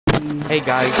Hey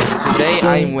guys, today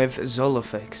I'm with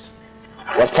Zolofix.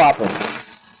 What's poppin'?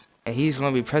 And he's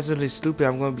gonna be President Stupid,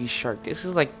 I'm gonna be Shark. This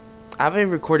is like, I haven't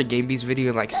recorded Game Beats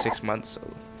video in like 6 months, so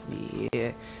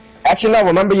yeah. Actually, no,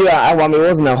 remember you, I mean, it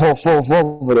wasn't a whole full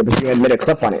video, but you had made a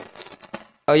clip on it.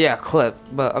 Oh yeah, clip,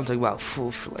 but I'm talking about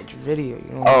full-fledged video,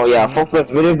 you know. Oh yeah, full-fledged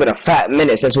video, but a fat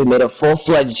minute since we made a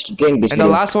full-fledged Game Beats And video.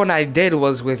 the last one I did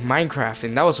was with Minecraft,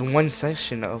 and that was one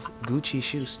session of Gucci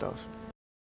shoe stuff.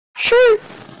 Sure.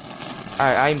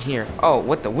 Alright, I'm here. Oh,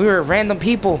 what the? We were random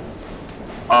people.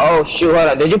 Oh shoot, hold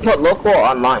on. Did you put local or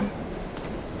online?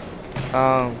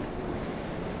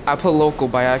 I put local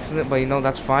by accident, but you know,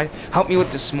 that's fine. Help me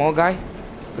with the small guy.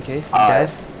 Okay,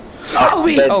 dead. Help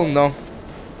me! Oh no.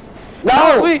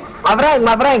 No! Wait. My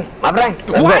brain.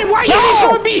 Why you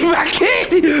hitting me? I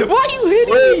can't! Why you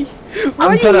hitting me?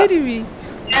 Why you hitting me?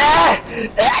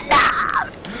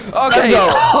 Okay,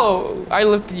 oh, I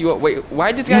lifted you up. Wait,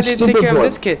 why this guy didn't take care of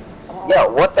this kid? Yo,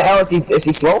 what the hell is he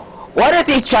slow? What is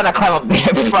he trying to climb up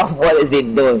there from? What is he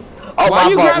doing? Oh, why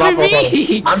you grabbing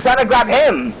me? I'm trying to grab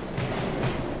him.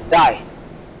 Die.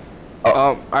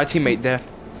 Our teammate there.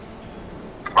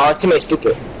 Our teammate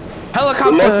stupid.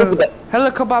 Helicopter.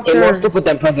 Helicopter. You're more stupid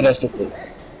than President Stupid.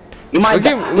 You might look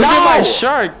at my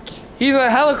shark. He's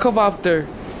a helicopter.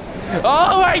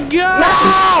 Oh my god.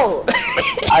 No!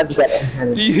 I got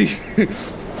it.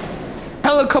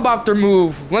 Helicopter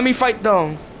move. Let me fight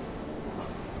them.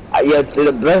 Yeah, to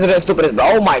the President Stupid is.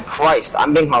 Oh my Christ!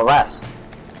 I'm being harassed.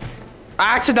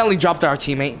 I accidentally dropped our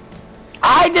teammate.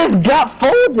 I just got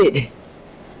folded.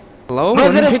 Hello?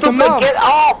 President Stupid, get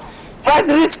off!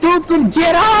 President Stupid,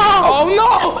 get off! Oh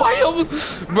no! I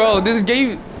almost... Bro, this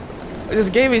game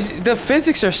is... The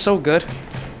physics are so good.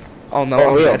 Oh no,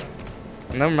 I'm dead.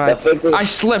 Never mind. I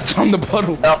slipped on the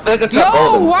puddle.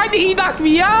 No! Why did he knock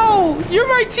me out? You're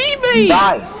my teammate!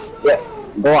 Die! Yes.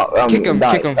 Go out. Kick him,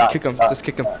 kick him. Just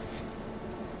kick him.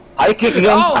 How you kick him?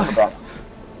 Oh!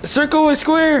 Circle or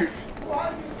square?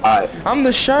 Alright. I'm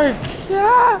the shark.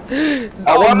 Yeah.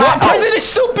 Oh, no, President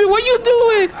Stupid, what you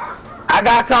doing? I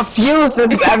got confused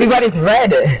since everybody's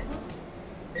red.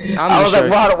 I was like,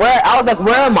 where? I was like,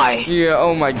 where am I? Yeah.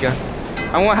 Oh my god.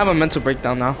 I won't have a mental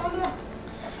breakdown now.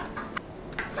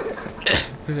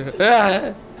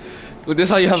 Well, this is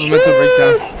how you have a mental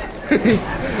breakdown. How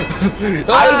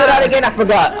you do that again? I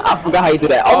forgot how you do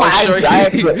that. Oh my,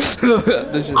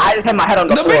 I just had my head on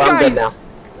the floor. I'm dead now.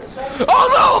 Oh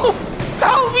no!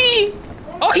 Help me!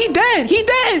 Oh, he dead! He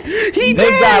dead! He dead!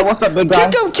 Big guy, what's up, big guy?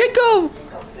 Kick him!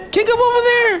 Kick him over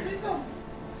there!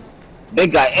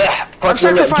 Big guy, yeah. I'm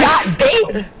sacrificed. God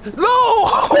damn! No!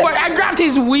 Oh, I grabbed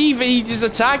his weave and he just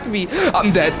attacked me.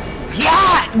 I'm dead.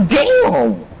 God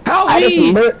damn! Help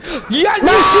me! Yeah,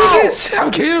 no! You see this?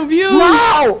 I'm killing you!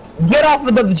 No! Get off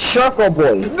of the circle,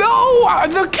 boy! No!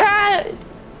 The cat!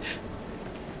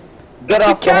 Get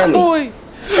off the cat boy!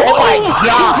 Oh my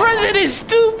god! President is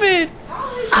stupid!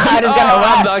 I just got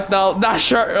harassed. I'm knocked out. Not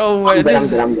sure. Oh wait. I'm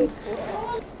dead.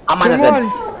 I'm dead.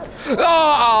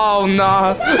 Oh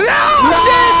no!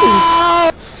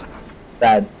 No!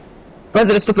 Sad.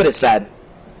 President Stupid is sad.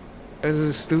 This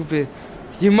is stupid.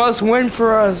 You must win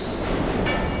for us.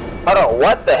 Hold on,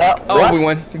 what the hell? Oh, what? We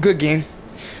won. Good game.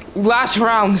 Last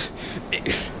round.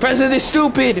 President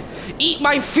Stupid, eat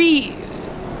my feet.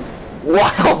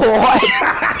 Wow, what?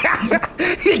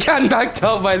 He got knocked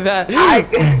out by that.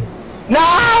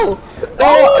 No!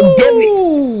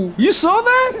 Oh! You saw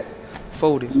that?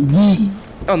 Folded.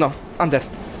 Oh no, I'm dead.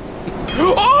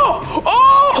 Oh!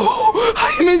 Oh!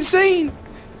 I am insane.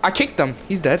 I kicked him.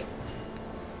 He's dead.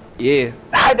 Yeah.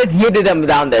 I just yeeted him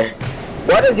down there.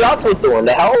 What is y'all two doing?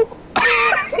 The hell?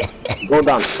 Go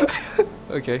down.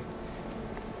 Okay.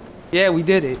 Yeah, we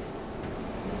did it.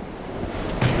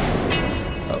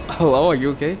 Hello, are you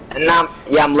okay? Yeah,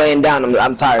 I'm laying down.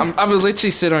 I'm tired. I'm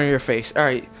literally sitting on your face. All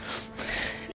right.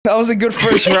 That was a good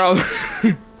first round.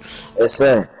 Yes,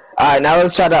 sir. All right, now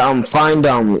let's try to find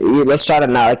let's try to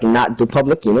not do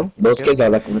public. You know, those kids are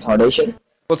like retardation.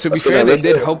 Well, to be fair, they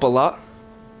did help a lot.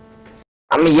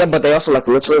 I mean, yeah, but they also like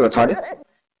literally retarded.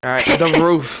 All right, the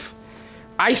roof.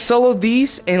 I soloed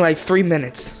these in like 3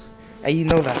 minutes, and you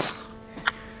know that.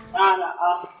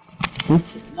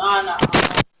 Nah.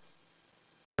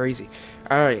 Crazy.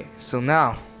 Alright, so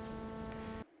now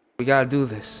we gotta do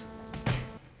this.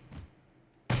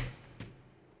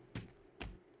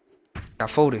 Got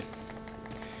folded.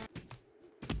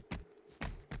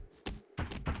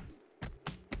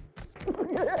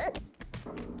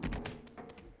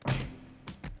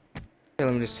 Okay,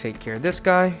 let me just take care of this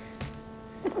guy.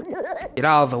 Get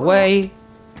out of the way.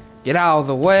 Get out of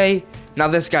the way. Now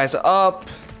this guy's up.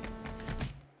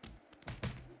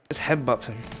 Just headbutt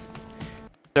him.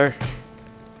 Sir.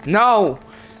 No!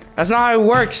 That's not how it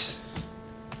works.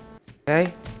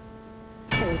 Okay?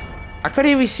 I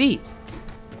couldn't even see.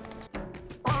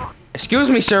 Excuse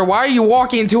me, sir. Why are you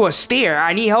walking into a stair?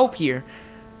 I need help here.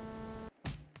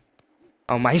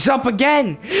 Oh my, he's up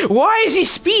again. Why is he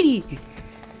speedy?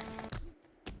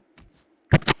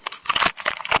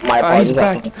 My apologies.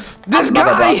 This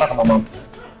guy.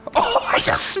 Oh, I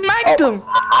just smacked him.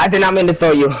 I did not mean to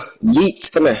throw you.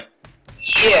 Yeets, come here.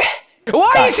 Yeah.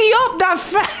 Why is he up that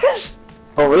fast?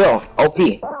 For real. OP.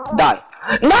 Die.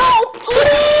 No,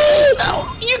 please!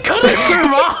 No, you could have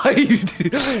survived.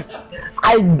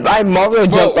 I Mario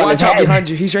jumped on his head. Watch out behind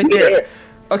you. He's right there.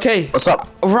 Okay. What's up?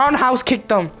 Roundhouse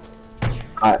kicked him.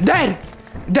 Dead.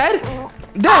 Dead.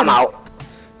 Dead. I'm out.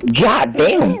 God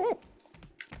damn.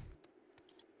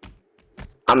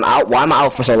 I'm out. Why am I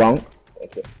out for so long?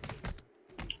 Okay.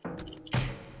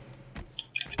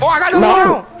 Oh, I got another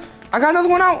one out. I got another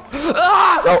one out.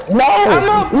 Ah! No. I'm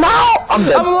up. No. I'm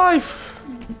dead. I'm alive.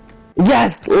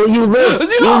 Yes, you live.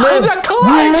 You live. That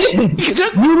clutch. You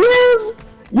live.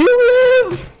 You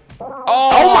live.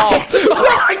 Oh my!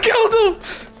 Oh, I killed him.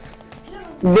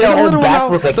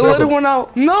 The little one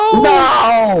out. No.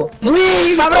 No.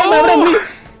 Please.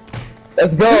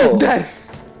 Let's go. Dead.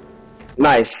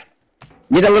 Nice.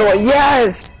 You're the little one.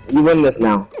 Yes. You win this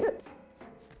now.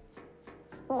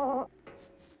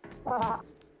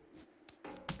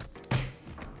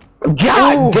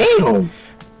 God damn.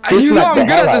 You know I'm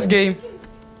good at this game.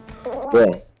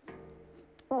 Yeah.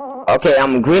 Okay,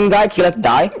 I'm green guy, you left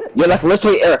die. You're left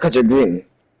literally air because you're green.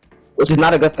 Which is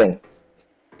not a good thing.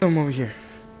 Come over here.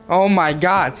 Oh my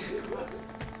god.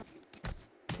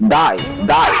 Die.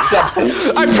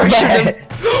 I pressured him.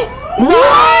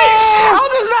 What? How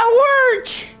does that work?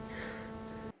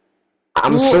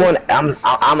 I'm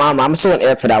suing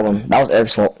Eric for that one. That was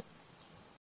Eric's fault.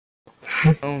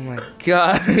 Oh my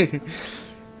god.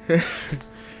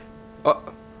 Oh.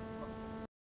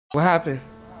 What happened?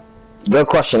 Good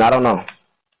question, I don't know.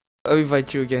 Let me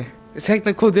invite you again.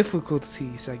 Technical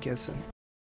difficulties, I guess.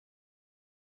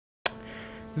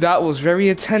 That was very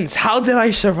intense. How did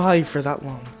I survive for that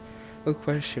long? Good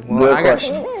question. Well, Good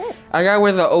question. I gotta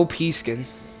wear the OP skin.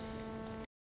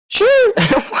 Sure.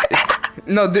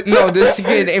 No, this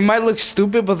skin, it might look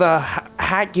stupid, but the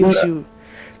hat gives you,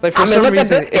 like, for some look reason, at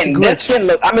this skin. This skin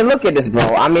look. Look at this,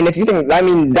 bro. If you think,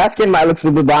 that skin might look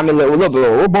stupid, but look,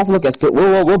 bro. We'll both look at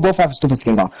we'll both have stupid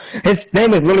skins on. His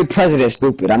name is literally President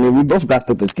Stupid. We both got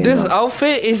stupid skins. This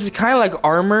outfit is kind of like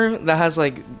armor that has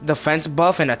like defense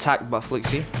buff and attack buff. Look,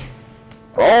 see?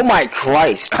 Oh my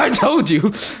Christ! I told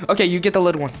you. Okay, you get the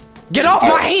little one. Get off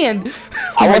my hand!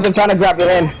 I wasn't trying to grab your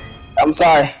hand. I'm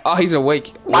sorry. Oh, he's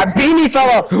awake. My beanie fell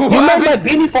off. You made my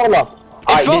beanie fall off.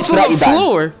 It fell to the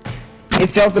floor. It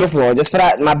fell to the floor. Just for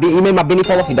that, you made my beanie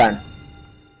fall off. You done.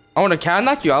 Can I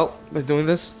knock you out by doing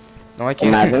this? No, I can't.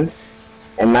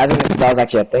 Imagine if that was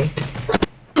actually a thing.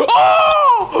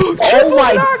 Oh! Oh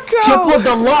my! Triple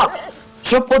deluxe.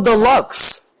 Triple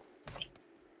deluxe.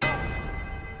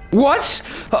 What?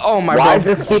 Oh my god. Why is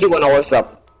this kitty when it works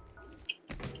up?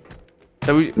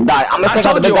 Die. I'm gonna I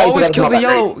told you, always kill the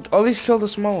yellow. Always kill the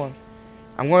small one.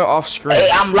 I'm going off screen. Hey,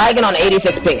 I'm lagging on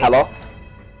 86 ping. Hello?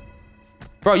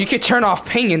 Bro, you can turn off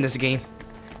ping in this game.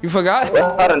 You forgot?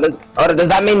 Hold on. Does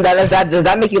that mean does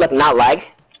that make you like not lag?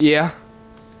 Yeah.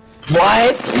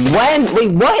 What? When?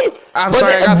 Wait, what? I'm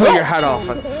sorry, I gotta put your hat off.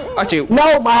 Actually.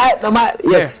 No, my hat. No, my.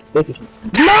 Yes. Thank you.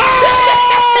 No!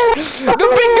 The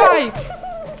big guy.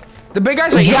 The big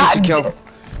guys are easy to kill.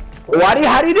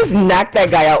 How do you just knock that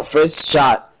guy out first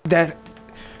shot? Dead.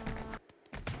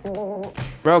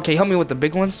 Bro, can you help me with the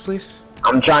big ones, please?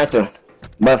 I'm trying to,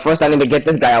 but first I need to get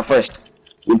this guy out first.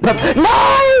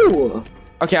 No!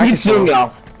 Okay, I can threw me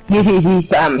off.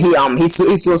 He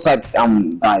suicide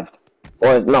dived,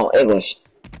 or no English.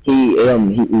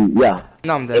 Yeah.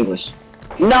 No, I'm dead. English.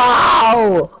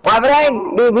 No, my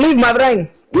brain, leave my brain.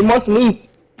 You must leave.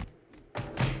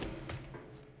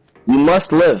 You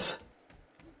must live.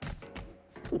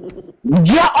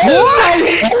 Yeah. Oh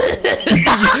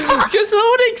Because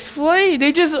someone explain.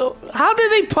 They just. How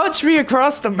did they punch me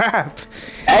across the map?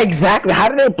 Exactly. How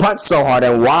did they punch so hard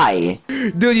and why?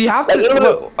 Dude, you have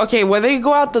to. Okay, when they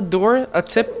go out the door, a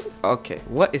tip. Okay,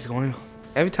 what is going on?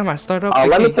 Every time I start up.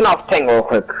 Let me turn off ping real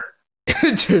quick.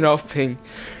 Turn off ping.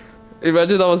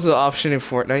 Imagine that was the option in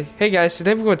Fortnite. Hey guys,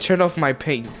 today we're gonna turn off my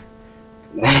ping.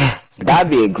 That'd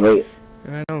be great.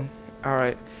 I know. All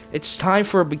right, it's time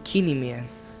for a bikini man.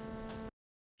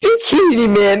 Bikini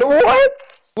man,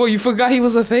 what? Well, you forgot he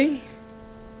was a thing?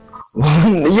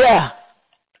 Yeah.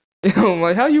 I'm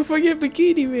like, how you forget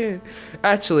bikini man?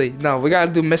 Actually, no, we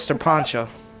gotta do Mr. Poncho.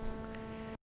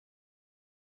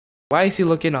 Why is he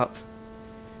looking up?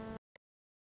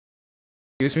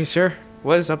 Excuse me, sir.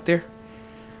 What is up there?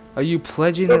 Are you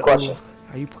pledging? Good question.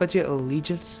 Are you pledging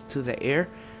allegiance to the air?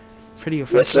 Pretty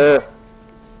offensive. Yes, sir.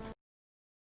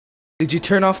 Did you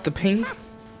turn off the ping?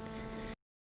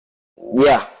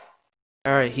 Yeah.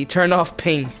 All right, he turned off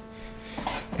ping,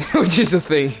 which is a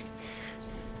thing.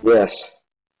 Yes.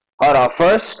 Hold on.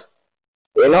 First,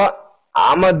 you know what?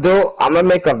 I'm gonna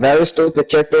make a very stupid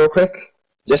character real quick.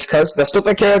 Just cause the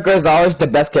stupid characters are always the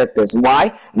best characters.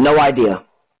 Why? No idea.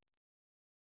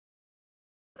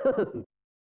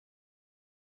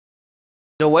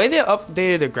 The way they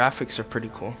updated the graphics are pretty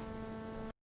cool.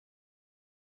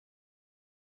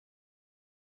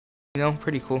 You know,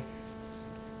 pretty cool.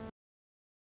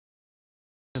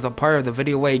 This is the part of the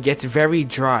video where it gets very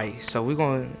dry, so we're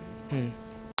going.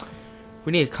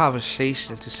 We need a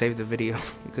conversation to save the video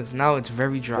because now it's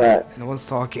very dry. Right. No one's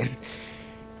talking.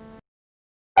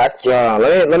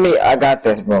 Actually, let me. I got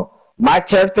this, bro. My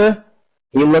character,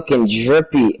 he looking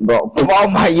drippy, bro. Oh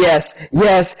my, yes.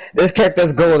 This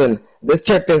character's golden. This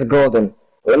character's golden.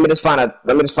 Let me just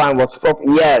find what's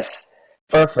yes,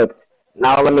 perfect.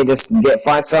 Now let me just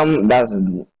find some. That's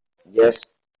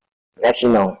yes.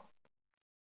 Actually no.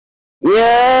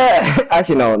 Yeah.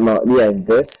 Actually no. Yes,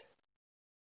 this.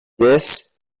 This,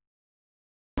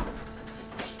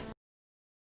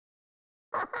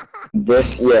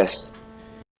 yes.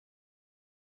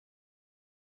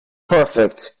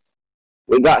 Perfect.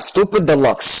 We got stupid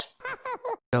deluxe.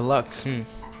 Deluxe,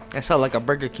 That sounds like a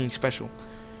Burger King special.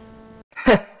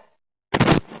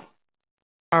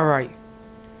 Alright.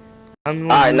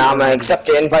 Alright, now I'm gonna accept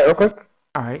your invite real quick.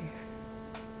 Alright.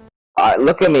 Alright,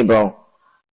 look at me, bro.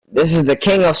 This is the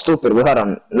king of stupid. Wait, hold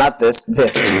on. Not this.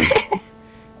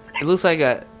 It looks like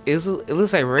it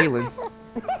looks like Raylan.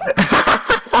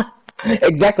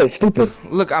 Exactly, stupid.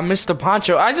 Look, I'm Mr.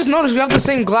 Poncho. I just noticed we have the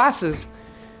same glasses.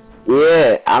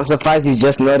 Yeah, I'm surprised you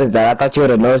just noticed that. I thought you would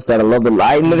have noticed that a little bit.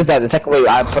 I noticed that the second way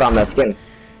I put on that skin.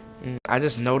 I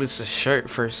just noticed the shirt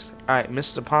first. Alright,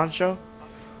 Mr. Poncho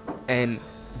and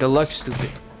Deluxe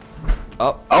stupid.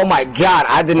 Oh my god,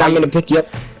 I did not mean to pick you up.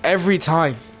 Every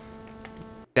time.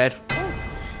 Dead.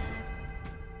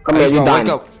 Come here, you dying.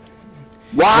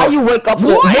 Why you wake up?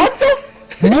 What this?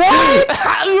 What?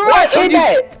 What is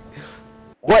that?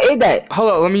 What is that?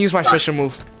 Hold on, let me use my special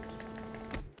move.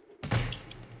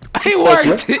 It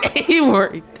worked. It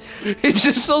worked. It's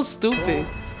just so stupid.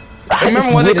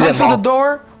 Remember when they come through the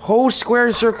door? Hold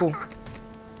square circle.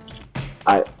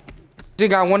 Alright. They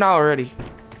got one out already.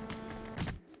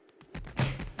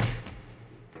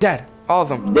 Dead. All of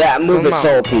them. Yeah, move is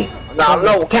so OP.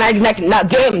 No, can I connect? No,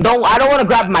 game, I don't want to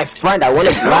grab my friend. I want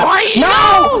to grab.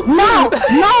 No!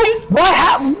 What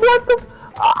happened? What the?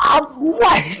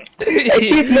 What?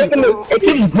 It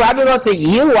keeps grabbing onto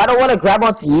you. I don't want to grab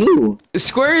onto you.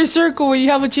 Square your circle when you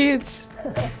have a chance.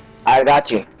 I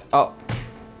got you. Oh.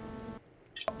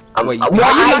 Wait, how you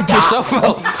knocked yourself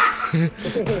out?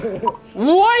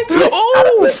 What?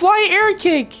 Oh, fly air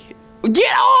kick.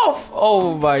 Get off!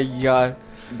 Oh my god.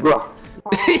 Bro.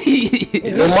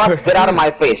 You must get out of my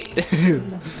face.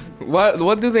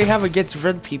 What do they have against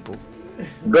red people?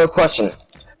 Good question.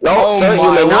 No, sir,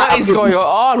 you may not. What is going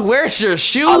on? Where's your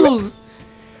shoes?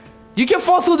 You can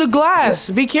fall through the glass.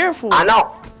 Be careful. I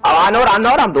know. I know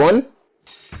what I'm doing.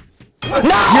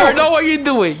 No! You know what you're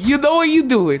doing. You know what you're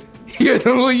doing. You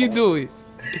know what you're doing.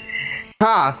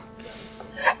 Huh?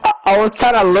 I was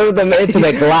trying to lure them into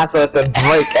the glass so it could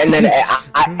break, and then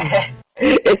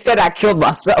instead I killed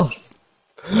myself.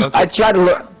 Okay. I tried to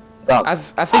look. I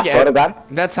think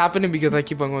that's happening because I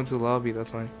keep on going to the lobby.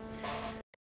 That's why.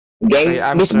 Game,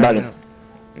 Mr. Bugging.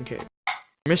 Okay.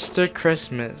 Mr.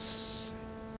 Christmas.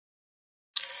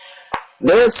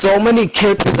 There's so many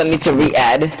characters I need to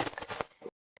re-add.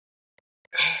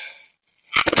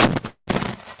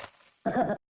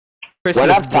 When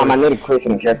I have time, I need a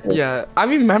Christmas character. Yeah, I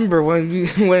remember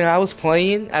when I was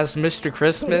playing as Mr.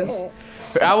 Christmas.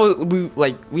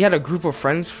 We had a group of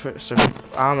friends,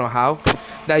 I don't know how,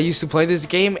 that used to play this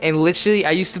game, and literally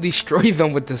I used to destroy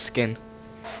them with the skin.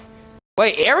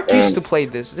 Wait, Eric used to play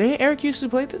this. Didn't Eric used to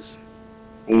play this?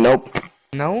 Nope.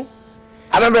 No?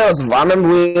 I remember it was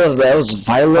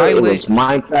Violet, it was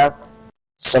Minecraft,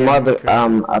 some other,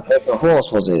 I think, who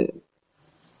else was it?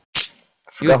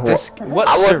 What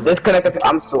I server? was disconnected,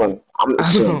 I'm suing.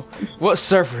 What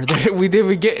server? We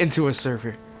didn't get into a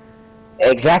server.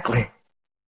 Exactly.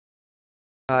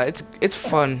 It's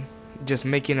fun just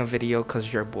making a video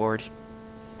cause you're bored.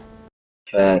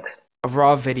 Facts. A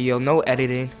raw video, no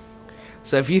editing.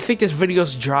 So if you think this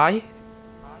video's dry,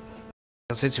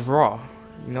 cause it's raw.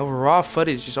 You know, raw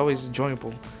footage is always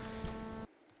enjoyable.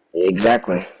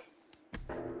 Exactly.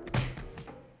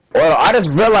 Well, I just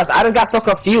realized, I just got so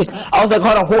confused. I was like,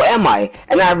 hold on, who am I?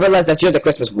 And then I realized that you're the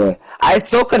Christmas boy. It's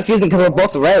so confusing because we're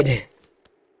both red.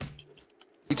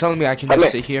 You telling me I can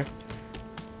just sit here?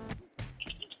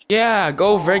 Yeah,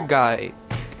 go red guy.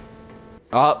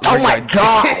 Oh my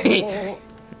god!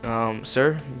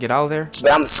 Sir, get out of there.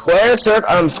 Square, sir.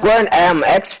 Square and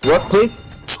X work, please.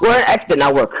 Square and X did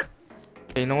not work.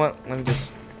 Okay, you know what? Let me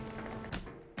just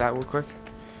that real quick.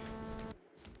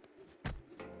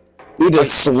 You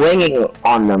just swinging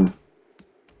on them.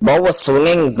 Bo was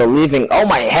swinging, believing. Oh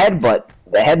my headbutt!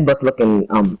 The headbutt's looking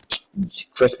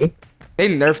crispy. They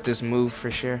nerfed this move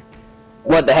for sure.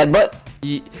 What, the headbutt?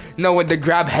 No, with the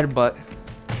grab headbutt.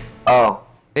 Oh.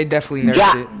 They definitely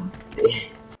nerfed it.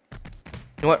 You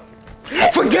know what?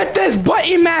 Forget this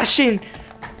button mashing!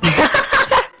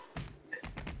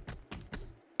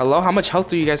 Hello, how much health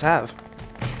do you guys have?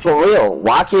 For real,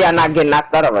 why can I not get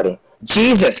knocked out already?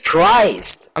 Jesus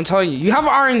Christ! I'm telling you, you have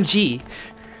RNG.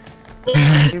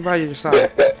 You're by your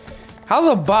side. How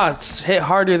the bots hit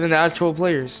harder than the actual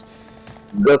players?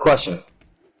 Good question.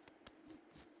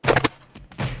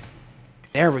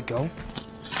 There we go.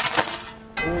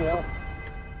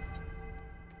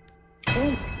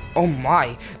 Oh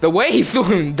my, the way he threw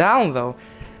him down though.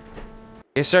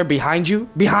 Yes sir, behind you,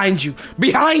 behind you,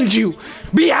 behind you,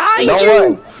 behind you!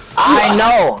 Worry. I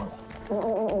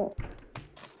know!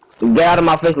 Get out of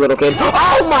my face, little kid.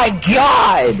 Oh my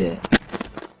god!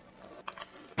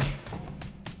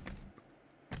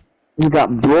 He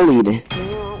got bullied.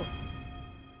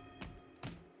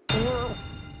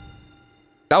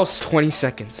 That was 20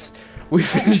 seconds. We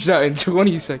finished that in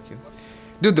 20 seconds.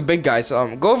 Dude, the big guys,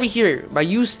 go over here. By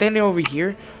you standing over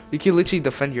here, you can literally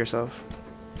defend yourself.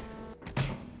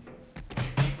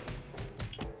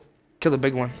 Kill the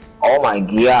big one. Oh my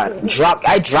god.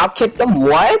 I drop kicked them?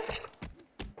 What?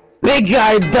 Big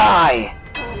guy, die!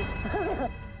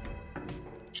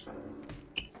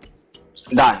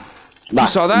 Die. You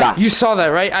saw that? Die. You saw that,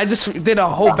 right? I just did a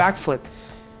whole backflip.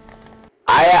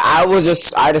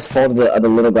 I just folded the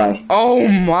little guy. Oh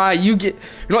my, you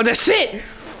know, that's it!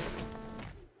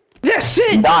 That's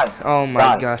it! Die. Oh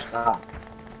my god.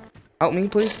 Help me,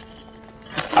 please.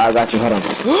 I got you, hold on.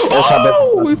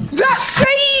 Oh! That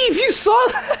save! You saw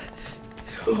that?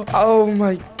 Oh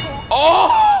my.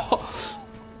 Oh!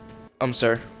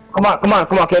 Sir. Come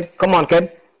on, kid. Come on,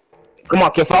 kid. Come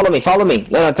on, kid, follow me.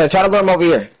 No, try to lure him over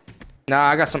here. Nah,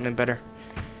 I got something better.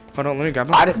 Hold on, let me grab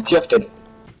him. I just drifted.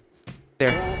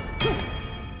 There.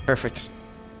 Perfect.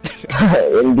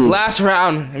 Last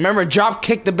round. Remember, drop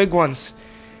kick the big ones.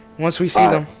 Once we see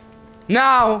them.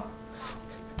 Now!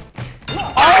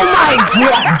 Oh my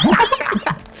god!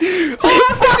 What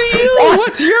happened to you?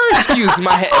 What's your excuse?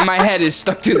 My head is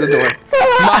stuck to the door.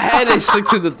 My head is stuck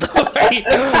to the door.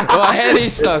 My head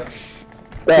is stuck to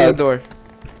the door.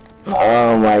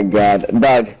 Oh my god.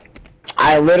 Doug,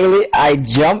 I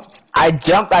jumped, I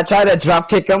tried to drop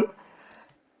kick him.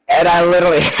 And I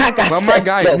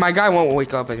got well, my guy won't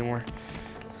wake up anymore.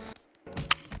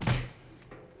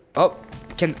 Oh,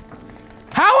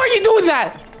 how are you doing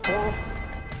that?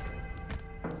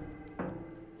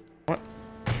 What?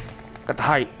 Got the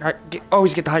high.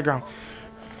 Always get the high ground.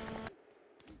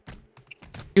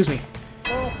 Excuse me.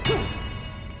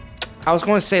 I was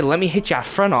going to say, let me hit your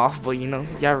front off, but you know,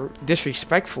 you're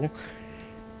disrespectful.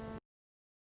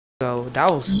 So that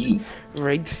was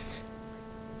rigged.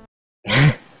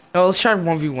 No, let's try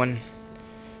 1v1.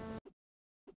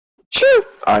 Sure.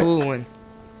 Alright. Who will win?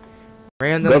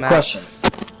 Random Good map. question.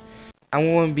 I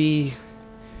want to be.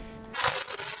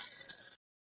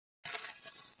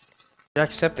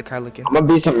 Jacksepticeye. I'm gonna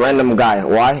be some random guy.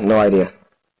 Why? No idea.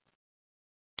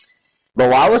 But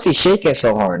why was he shaking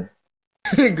so hard?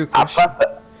 Good question. I pressed it.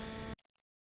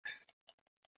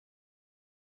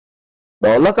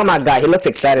 Bro, look at my guy. He looks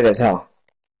excited as hell.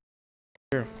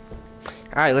 Sure.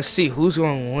 Alright, let's see who's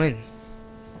going to win.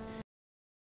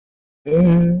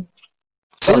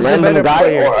 Some random guy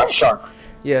player? Or a shark?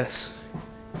 Yes.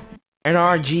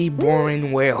 NRG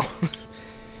boring whale.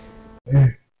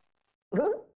 I'm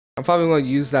probably going to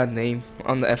use that name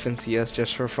on the FNCS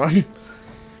just for fun.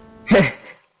 I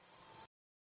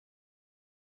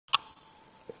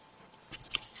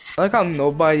like how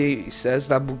nobody says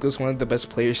that Buka's one of the best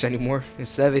players anymore.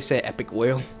 Instead, they say Epic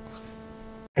Whale.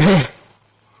 To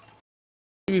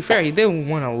be fair, he did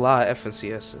win a lot of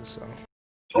FNCSs, so.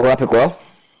 Oh, Epic Whale?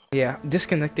 Yeah,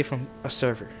 disconnected from a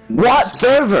server. What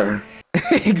server?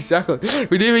 Exactly.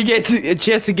 We didn't even get a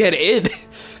chance to get in.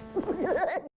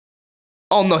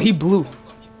 Oh no, he blew.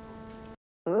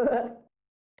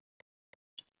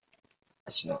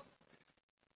 That's not.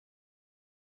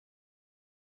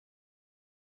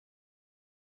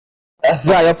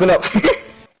 FBI, open up.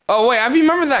 Oh wait, I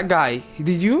remember that guy.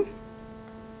 Did you?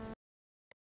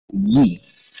 Yeah.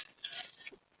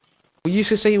 We used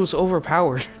to say he was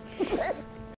overpowered.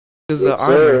 Because Yes,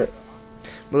 the armor.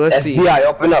 But let's FBI, see. FBI,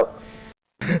 open up.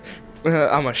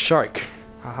 I'm a shark.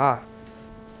 Haha.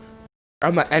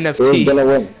 I'm an NFT. Who's gonna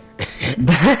win?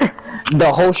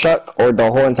 The whole shark or the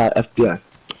whole entire FBI?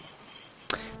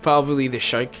 Probably the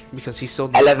shark because he's still.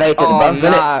 Elevators, oh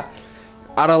nah.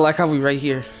 I don't like how we right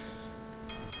here.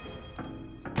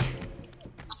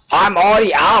 I'm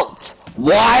already out.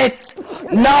 What?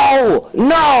 No,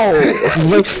 no. This is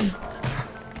wasting.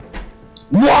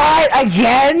 What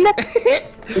again?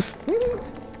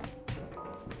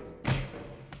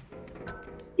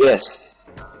 Yes.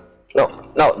 No,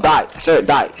 no, die, sir,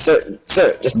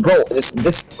 sir, just go, just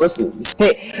listen,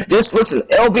 just listen,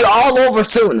 it'll be all over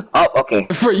soon. Oh, okay.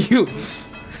 For you.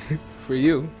 For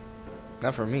you.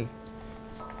 Not for me.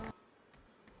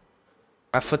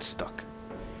 My foot's stuck.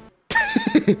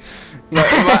 Look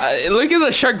at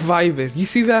the shark vibing, you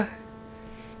see that?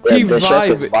 Yeah, the shark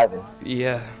is vibing.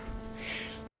 Yeah.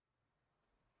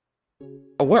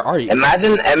 Oh, where are you?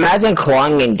 Imagine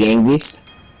clawing in Gang Beasts.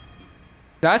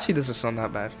 That actually doesn't sound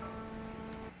that bad.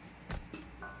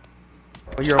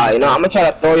 Oh, you know, I'm gonna try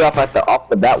to throw you off off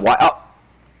the bat. Why? Oh,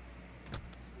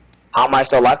 how am I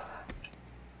still alive?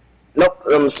 Nope,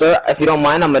 sir. If you don't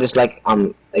mind, I'm gonna just like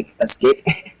escape.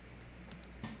 Did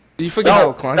you forget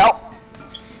how to climb? No.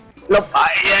 Nope.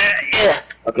 Yeah.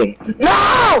 Okay.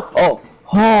 No.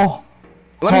 Oh.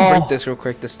 Let me break this real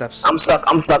quick. The steps. I'm stuck.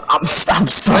 I'm stuck.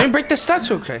 Let me break the steps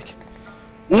real quick.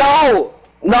 No.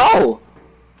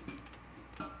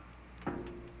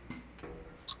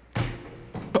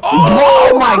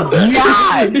 Oh my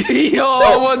god!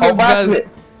 Yo, what the best.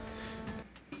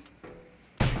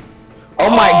 Oh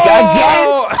my god,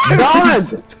 again!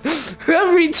 God!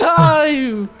 Every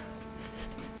time!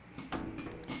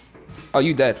 Oh,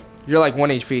 you dead. You're like 1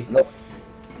 HP.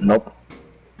 Nope.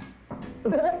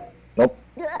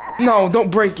 No, don't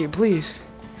break it, please.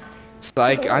 It's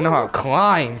like, I know how to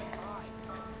climb.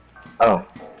 Oh.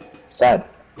 Sad.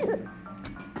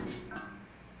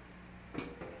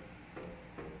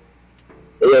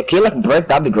 Yeah, can you like break?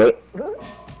 That'd be great.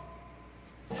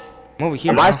 I'm over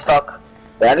here. Am I stuck?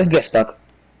 Did I just get stuck?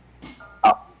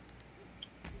 Oh.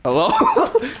 Hello?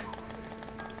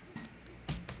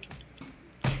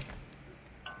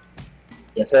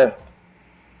 Yes, sir.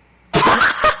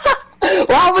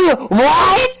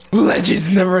 What? Legends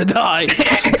never die.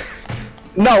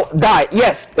 No, die.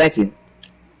 Yes, thank you.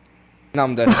 No,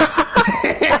 I'm dead.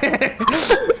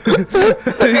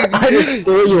 I just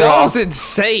threw you That off. was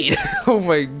insane. Oh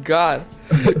my god.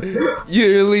 You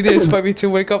really didn't expect me to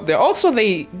wake up there. Also,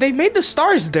 they made the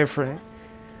stars different.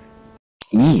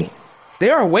 Yeah. They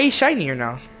are way shinier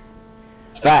now.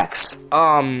 Facts.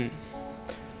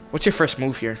 What's your first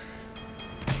move here?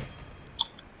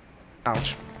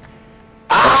 Ouch.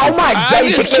 Oh my god,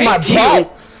 you kicked me in my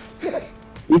butt!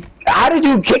 How did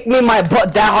you kick me in my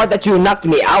butt that hard that you knocked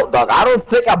me out, dog? I don't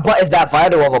think a butt is that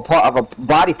vital of a part of a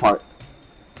body part.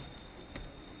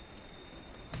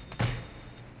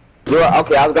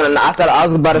 Okay, I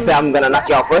was about to say I'm gonna knock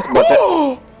you out first, but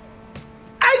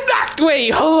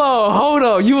wait, hold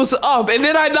on. You was up, and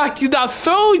then I knocked you down,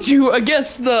 throwed you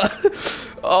against the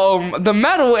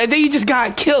metal, and then you just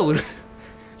got killed.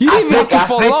 You didn't even have to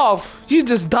fall off. You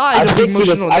just died of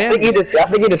emotional damage. I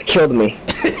think you just killed me.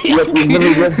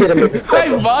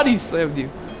 My body slammed you.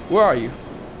 Where are you?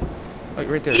 Like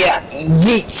right there. Yeah,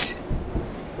 yeet.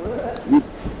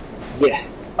 Yeah.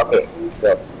 Okay.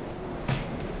 So.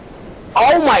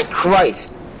 Oh my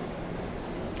Christ.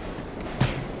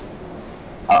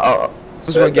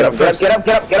 So get up.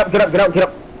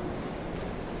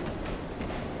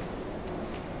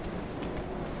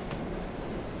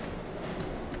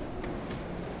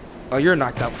 Oh, you're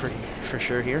knocked out for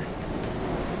sure here.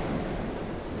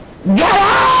 Get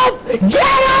up!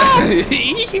 Get up!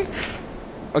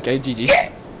 Okay, GG.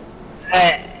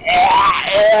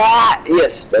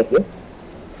 Yes, thank you.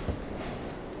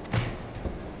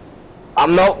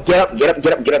 No, get up.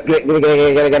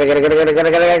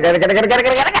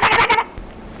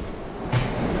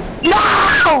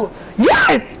 No!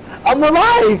 Yes! I'm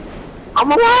alive!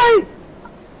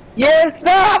 Yes,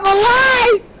 sir, I'm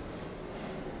alive!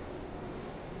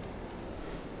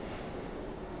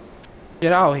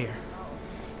 Get out of here.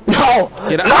 No!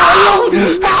 Get out! No!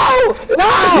 Get out!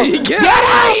 Get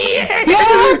out!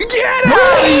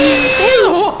 We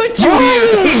don't want you here!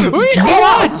 We don't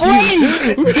want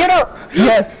you! Get up!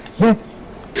 Yes! We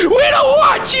don't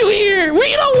want you here!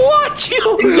 We don't want you!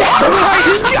 Oh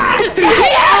my god!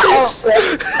 Yes!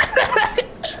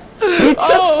 It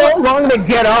took so long to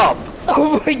get up.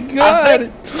 Oh my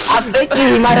god! I think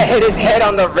he might have hit his head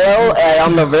on the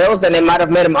rails, and it might have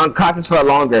made him unconscious for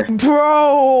longer.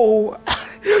 Bro,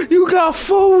 you got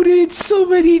folded so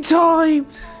many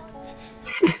times.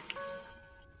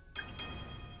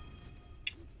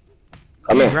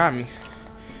 Come here. Grab me.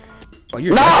 Oh,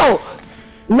 you're no!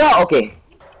 No, okay.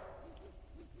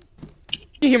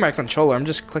 You hear my controller, I'm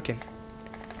just clicking.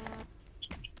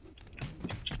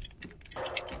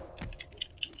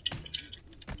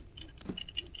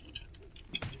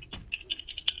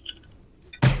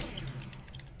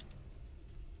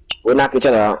 We knock each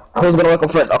other out. Who's gonna wake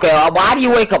up first? Okay, why do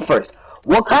you wake up first?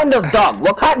 What kind of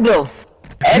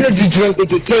energy drink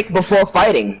did you take before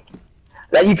fighting?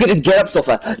 That you could just get up so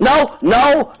fast. No,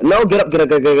 get up.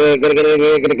 Thank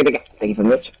you very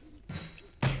much.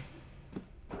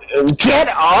 Get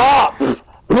up!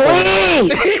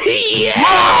 Please!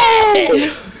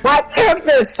 Yeah! My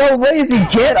character is so lazy,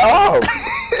 get up!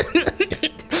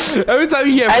 Every time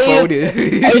you get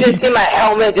folded. I just see my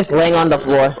helmet just laying on the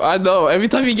floor. I know, every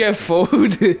time you get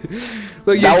folded.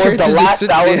 Like that was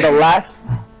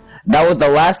the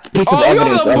last piece of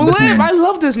evidence of this man. I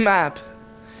love this map.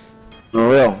 For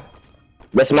real.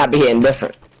 This map be hitting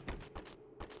different.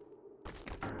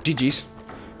 GG's.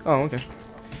 Oh, okay.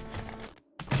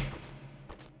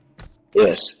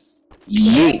 Yes.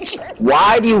 Yeet.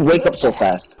 Why do you wake up so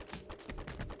fast?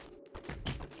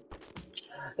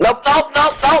 Nope.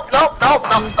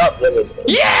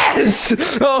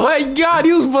 Yes! Oh my god,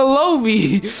 he was below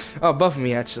me. Oh, above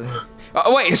me, actually.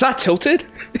 Oh, wait, is that tilted?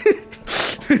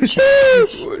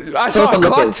 I saw a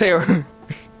clock tear.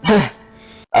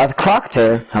 A clock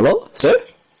tear? Hello, sir?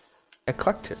 A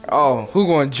clock tear. Oh, who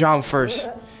going to jump first?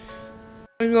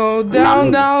 We go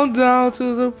down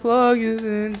to the plug is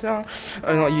in town.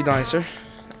 Oh no, you dying, sir?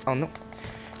 Oh no.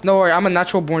 No worry, I'm a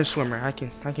natural born swimmer. I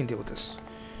can deal with this.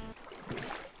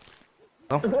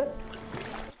 Hello?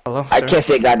 Hello, sir? I can't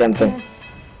say a goddamn thing.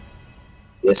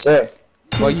 Yes, sir.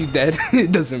 Well, you dead.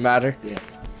 It doesn't matter. Yeah.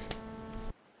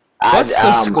 What's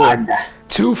the score?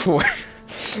 2-4.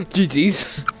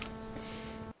 GG's.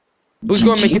 Who's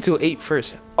gonna make it to 8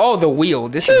 first? Oh, the wheel.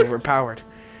 This is overpowered.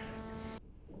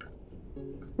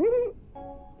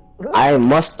 I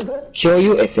must kill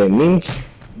you if it means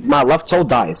my left toe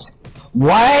dies.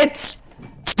 What?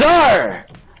 Sir!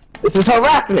 This is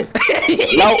harassment!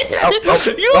 No.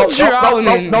 You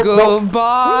drowning.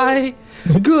 Goodbye.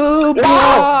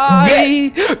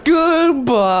 Goodbye.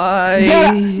 Goodbye.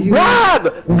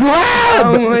 Grab!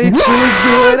 I'm way too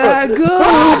good at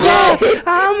goodbye.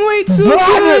 I'm way too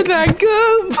good at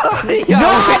goodbye.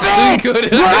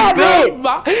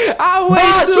 I'm way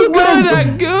too good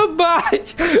at goodbye.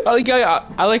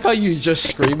 I like how you just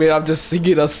scream it. I'm just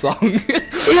singing a song. You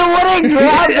wouldn't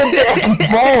grab the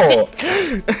ball.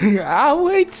 I'm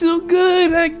way too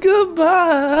good at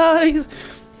goodbyes.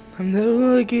 I'm never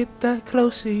gonna get that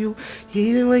close to you,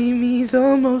 even when you mean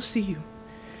the most to you.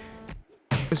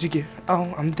 What'd you get?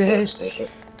 Oh, I'm dead.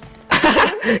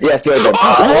 Yes, you're dead.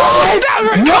 What?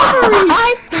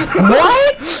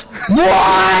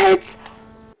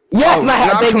 Yes, my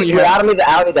helmet. I don't need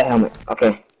the helmet.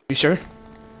 Okay. You sure?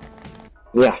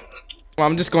 Yeah. Well,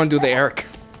 I'm just gonna do the Eric.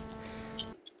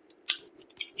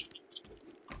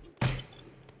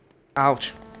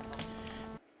 Ouch.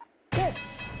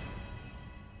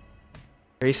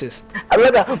 Racist.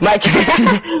 Look at my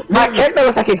character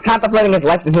looks like he's contemplating his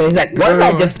life decision. He's like, what did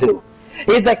I just do?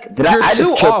 He's like, I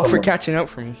just too off for catching up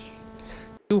for me.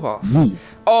 Too off.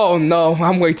 Oh no,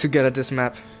 I'm way too good at this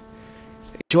map.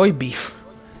 Enjoy beef.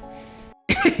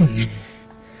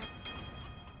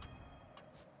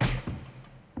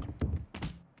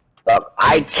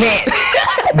 I can't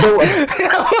do it.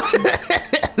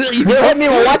 You hit me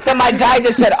once and my guy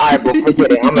just said, alright bro,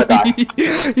 forget it, I'm gonna die.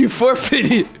 You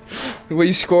forfeited. When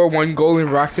you score 1 goal in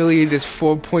Rocket League, there's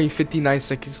 4.59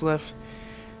 seconds left.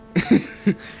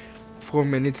 4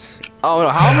 minutes. Oh no,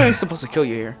 how am I supposed to kill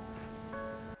you here?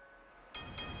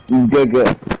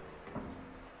 Good.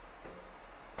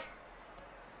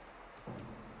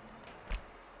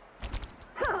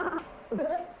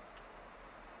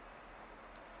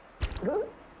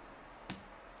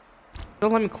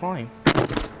 Don't let me climb.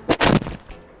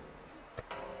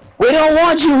 We don't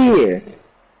want you here.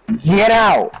 Get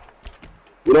out.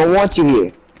 We don't want you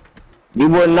here.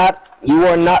 You are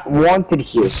not wanted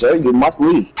here, sir. You must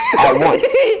leave at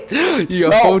once. You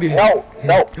No.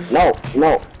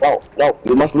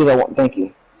 You must leave at once. Thank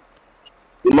you.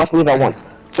 You must leave at once.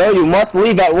 Sir, you must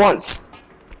leave at once.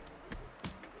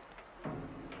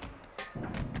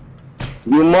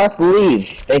 You must leave.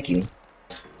 Thank you.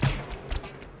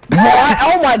 What?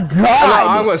 Oh my god!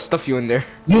 I'm gonna stuff you in there.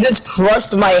 You just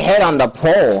crushed my head on the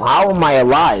pole. How am I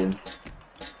alive?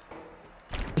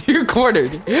 You're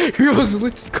cornered. You was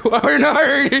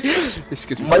cornered.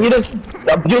 Excuse me. But you just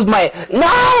abused my.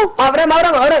 No!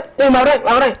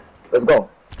 Let's go.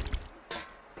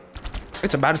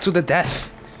 It's a battle to the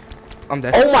death. I'm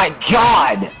dead. Oh my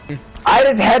god! I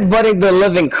just headbutted the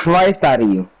living Christ out of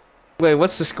you. Wait,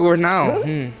 what's the score now?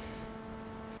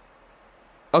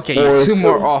 Okay, you're 2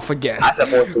 more off again. I said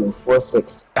 4-2.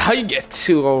 4-6. How you get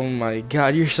 2? Oh my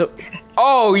god, you're so.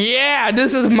 Oh yeah,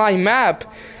 this is my map.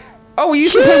 Oh, we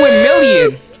used to play with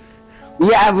Millions.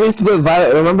 Yeah, we used to play with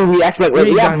Violet. Remember, we actually like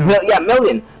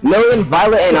Million,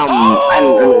 Violet, and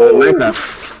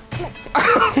Minecraft.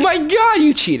 Oh my god,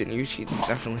 you cheated. You cheated,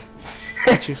 definitely.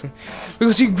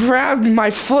 Because you grabbed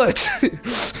my foot.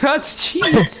 That's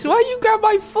cheating. Why you grab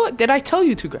my foot? Did I tell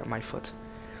you to grab my foot?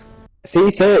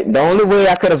 See, sir, the only way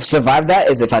I could have survived that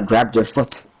is if I grabbed your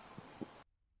foot.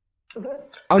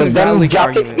 Because them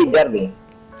dropkicks be deadly.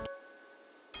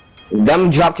 Them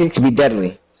dropkicks be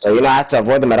deadly. So you know I have to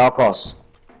avoid them at all costs.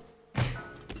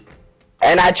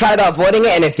 And I tried avoiding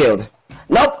it and it failed.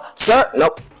 Nope, sir,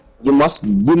 nope. You must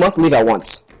leave at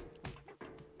once.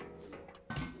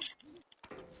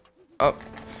 Oh.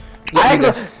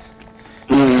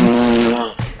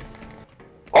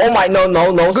 Oh my,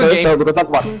 no, sir, we can talk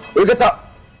about this. We can talk.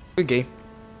 Good game.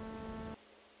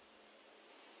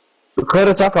 We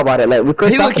could talk about it, like, we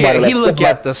could talk about it. He look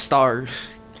at the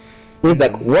stars. He's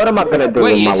like, what am I gonna do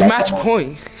with my life? Wait, it's match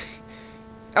point.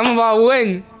 I'm about to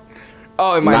win.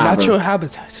 Oh, in my natural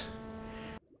habitat.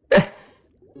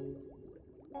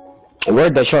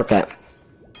 Where's the shortcut?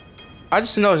 I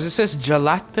just noticed it says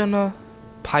Gelatina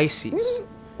Pisces.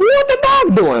 What the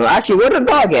dog doing? Actually, where the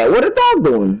dog at? What the dog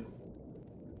doing?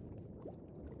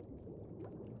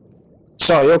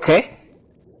 So, you okay?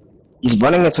 He's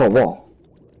running into a wall.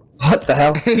 What the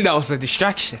hell? That was a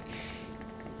distraction.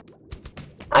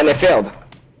 And it failed.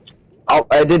 Oh,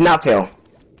 it did not fail.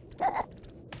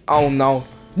 Oh no.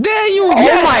 There you go!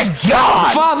 Oh my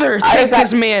god! Father, take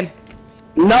this man.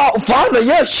 No, father,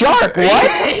 you're a shark, what?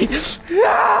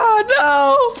 Ah,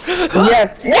 no!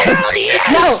 Yes, yes!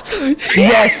 Yes! No!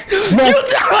 Yes! You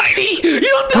died!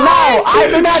 You died! No, I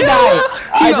did not die!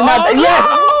 I did not die! Yes!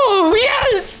 No!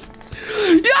 Yes!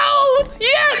 No!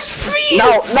 Yes! Feed! No!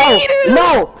 No!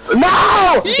 No!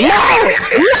 No! Yes!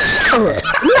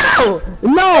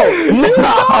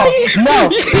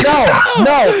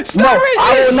 No!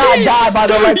 I will not die by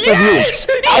the likes of you!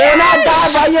 I will not die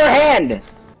by your hand!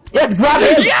 Yes, grab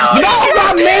him! No,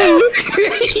 grab me!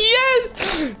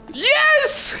 Yes!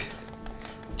 Yes!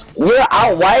 You're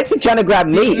out. Why is he trying to grab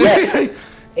me? Yes.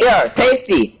 Here,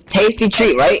 tasty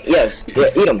treat, right? Yes. Yeah,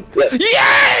 eat him. Yes.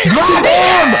 Yes! Grab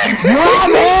him! Grab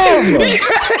him! Yes!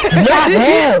 Grab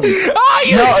him! Oh,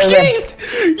 you escaped!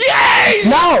 Yes!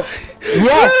 No!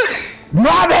 Yes!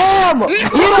 Grab him! You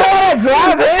don't want to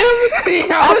grab him?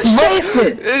 That's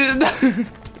racist!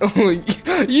 Oh,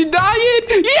 you dying?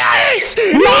 Yes!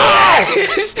 No!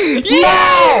 Yes! Yes! No!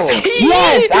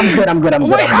 Yes! I'm good.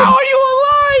 Wait, how are you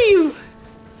alive?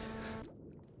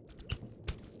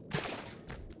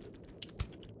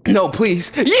 No,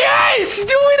 please. Yes!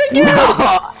 Do it again!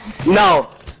 No!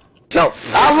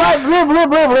 Alright,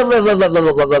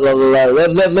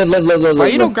 why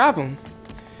you don't grab him?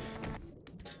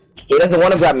 He doesn't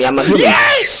want to grab me. I'm a human.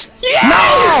 Yes! Yes!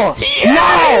 No!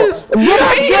 Yes! No! Get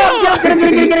up!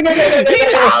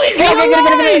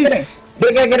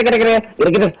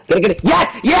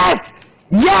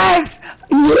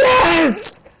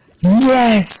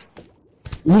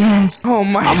 Yes! Oh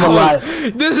my god. I'm alive.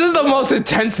 This is the most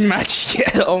intense match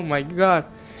yet. Oh my god.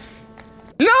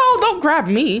 No, don't grab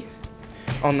me.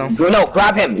 Oh no. No,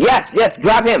 grab him. Yes,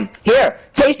 grab him. Here,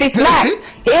 tasty snack.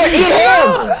 Here, eat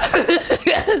him.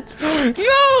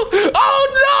 No. Oh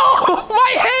no.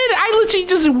 My head. I literally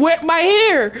just wet my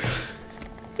hair.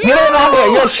 You don't have hair.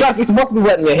 You're a shark. You're supposed to be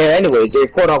wetting your hair anyways. Your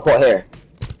quote-unquote hair.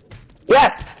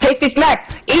 Yes, tasty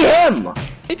snack. Eat him.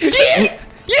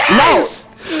 Yes.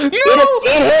 No.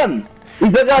 Eat him.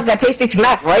 He's looking like a tasty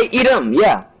snack, right? Eat him.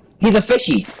 Yeah. He's a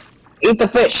fishy. Eat the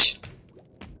fish.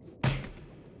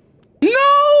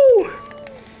 No!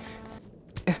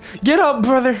 Get up,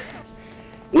 brother.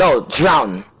 No,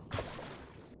 drown.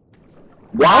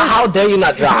 Wow, how dare you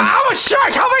not drown? I'm a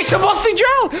shark. How am I supposed to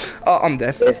drown? Oh, I'm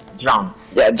dead. Yes, drown.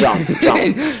 Yeah, drown.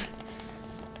 Yeah.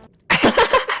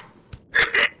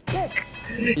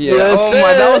 Yes, oh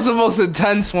my, that was the most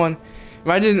intense one.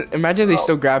 Imagine they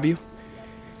still grab you.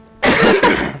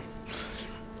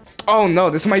 Oh no,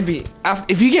 this might be.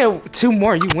 If you get 2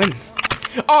 more, you win.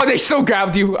 Oh, they still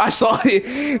grabbed you. I saw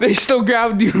it. They still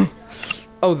grabbed you.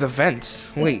 Oh, the vents.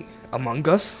 Wait, Among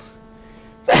Us?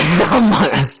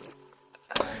 Among Us.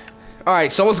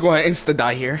 Alright, someone's going to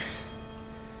insta-die here.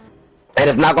 And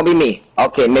it's not gonna be me.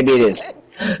 Okay, maybe it is.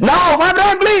 No, my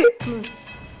bad, please!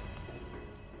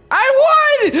 I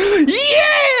won!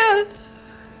 Yeah!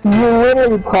 You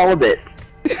literally called it.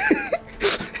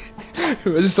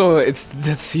 So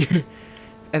that's here.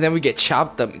 And then we get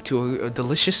chopped up to a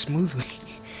delicious smoothie.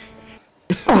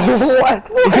 What?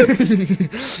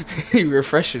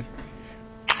 Refreshing.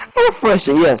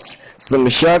 Refreshing, yes. Some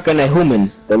shark and a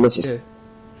human. Delicious.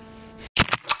 Yeah.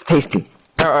 Tasty.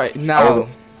 Alright, now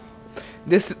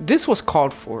this was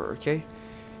called for, okay?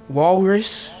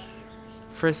 Walrus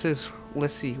versus,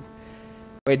 let's see.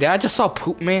 Wait, did I just saw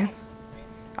Poop Man?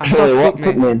 I saw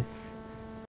Poop Man.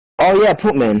 Oh yeah,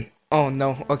 Poop Man. Oh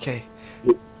no, okay.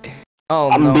 Oh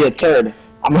I'm gonna be a turd.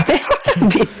 I'm gonna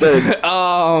be a turd.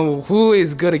 Who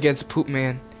is good against Poop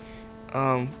Man?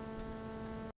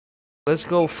 Let's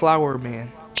go Flower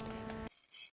Man.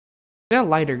 They're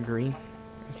lighter green.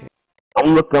 Okay.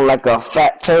 I'm looking like a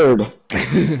fat turd.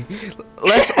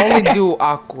 Let's only do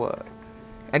Aqua.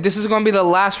 And this is gonna be the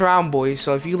last round, boys.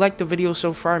 So if you like the video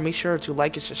so far, make sure to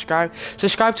like and subscribe.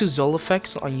 Subscribe to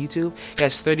Zolefx on YouTube. He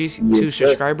has 32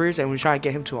 subscribers, and we're trying to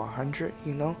get him to 100.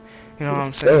 You know what I'm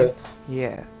saying?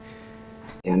 Yeah.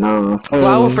 You know.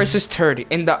 Flower versus Turd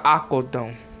in the Aqua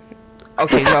Dome.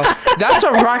 Okay, no, that's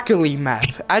a Rocket League map.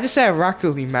 I just said Rocket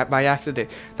League map by accident.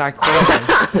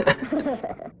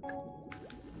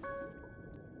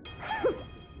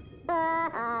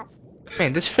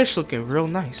 Man, this fish looking real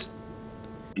nice.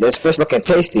 This fish looking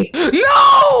tasty. No!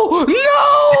 No!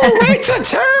 It's a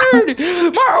turd!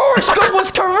 My horoscope was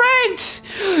correct!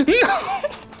 No!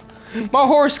 My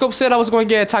horoscope said I was going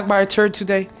to get attacked by a turd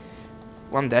today.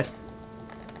 Well, I'm dead.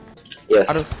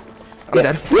 Yes. I'm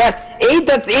dead. Yes, eat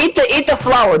the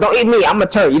flower. Don't eat me. I'm a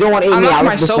turd. You don't want to eat me. I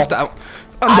myself out.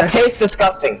 I taste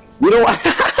disgusting. You don't want.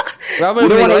 Why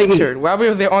would they like turd? Why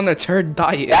would they on the turd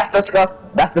diet? That's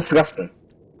disgusting. That's disgusting.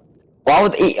 Why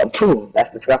would they eat a poo?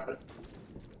 That's disgusting.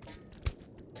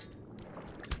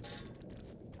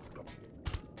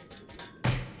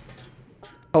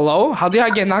 Hello? How did I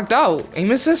get knocked out?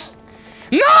 Aim assist?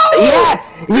 No! Yes!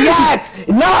 Yes!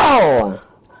 No!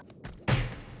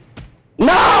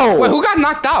 No! Wait, who got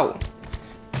knocked out?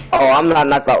 Oh, I'm not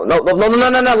knocked out. No. Let go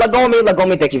of me. Let go of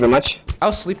me. Thank you very much. I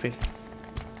was sleeping.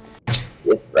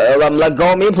 Yes. Let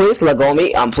go of me, please. Let go of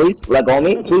me. Please. Let go of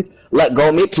me. Please. Let go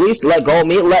of me. Please. Let go of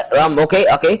me. Okay.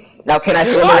 Okay. Now can I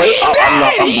swim away?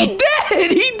 He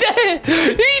dead. He dead.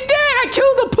 I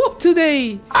killed the poop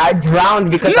today. I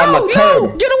drowned because I'm a turd.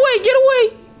 No! Get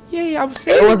away. Yeah, I'm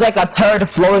saying. It was like a turd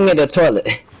flowing in the toilet.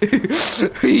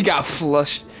 He got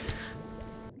flushed.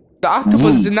 The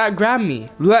octopus did not grab me.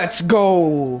 Let's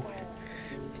go.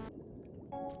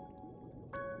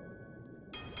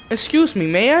 Excuse me,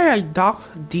 may I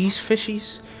adopt these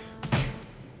fishies?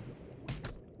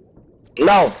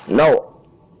 No.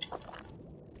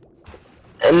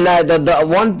 And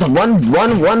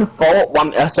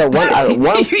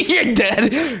one. You're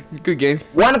dead. Good game.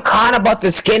 One con about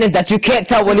the skin is that you can't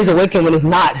tell when he's awake and when he's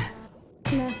not.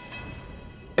 No.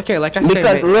 Okay, like I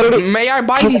said, may I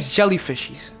buy these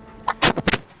jellyfishies?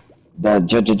 The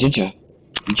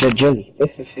jelly.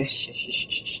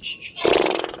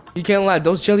 You can't lie,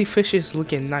 those jellyfishes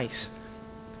looking nice.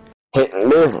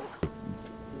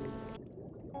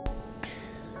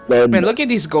 Man, look at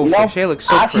these goldfish. They look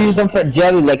so I should use them for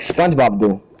jelly like SpongeBob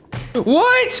do.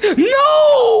 What?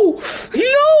 No!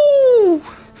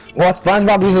 Well,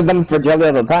 SpongeBob uses them for jelly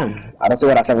all the time. I don't see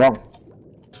what I said wrong.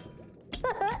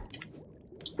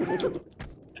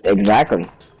 Exactly.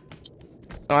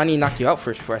 Oh, I need to knock you out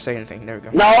first before I say anything. There we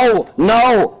go.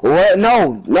 No! What?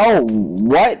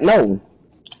 No!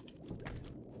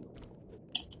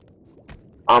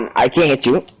 I can't hit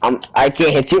you. I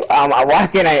can't hit you. Why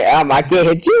can't I can't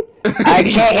hit you. I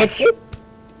can't hit you.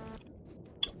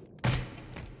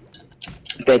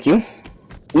 Thank you.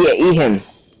 Yeah, eat him.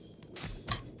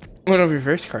 What a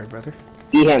reverse card, brother.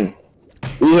 Eat him.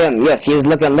 Yes, he's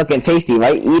looking tasty,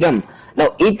 right? Eat him.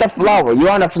 No, eat the flower.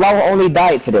 You're on a flower only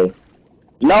diet today.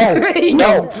 No,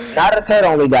 not a turd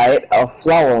only diet. A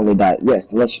flower only diet. Yes,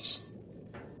 delicious.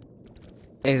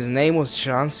 His name was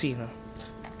John Cena.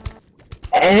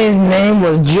 And his name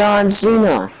was John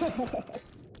Cena.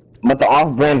 But the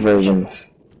off-brand version.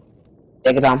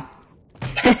 Take your time.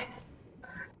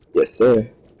 Yes, sir.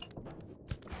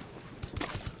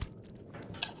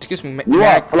 Excuse me. You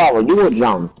are a flower. You will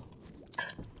drown.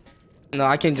 No,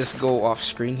 I can just go off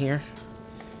screen here.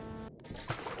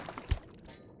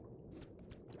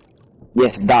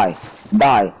 Yes, die.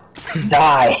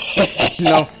 Die.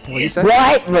 No. What do you say?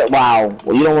 What? Wow.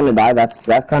 Well, you don't want to die. That's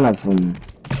kind of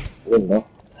weird, no.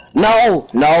 No.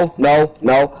 No. No.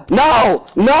 No. No.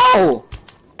 No.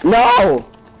 No.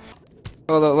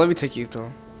 Hold on, let me take you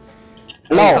through.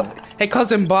 No. Hey,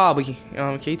 cousin Bob, can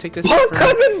you take this? Oh,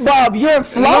 cousin Bob, you're a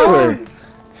flower. No.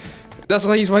 That's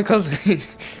why he's my cousin.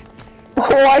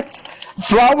 What?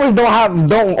 Flowers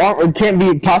can't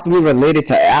be possibly related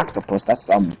to octopus. That's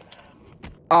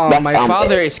that's, my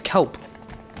father is kelp.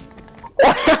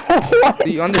 Do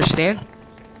you understand?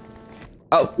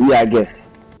 Oh. Yeah, I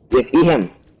guess. Yes, eat him.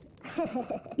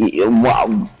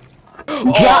 Wow.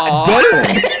 God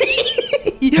damn.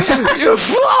 You're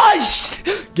flushed!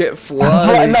 Get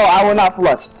flushed. No, I will not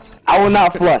flush. I will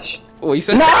not flush. What you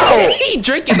said? No! He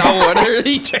drinking that water.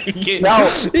 He drinking. No,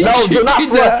 do not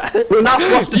flush. Do not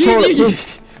flush the toilet.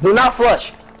 Do not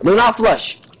flush. Do not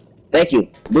flush. Thank you.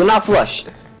 Do not flush.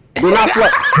 Do not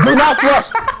flush. Do not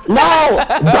flush. No!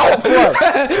 Don't flush.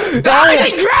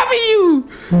 I'm grabbing you.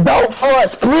 Don't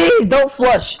flush. Please don't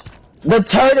flush. The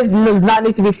turd does not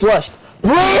need to be flushed.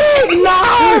 Please,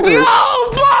 no! No,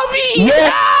 Bobby!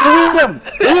 Yes, eat him!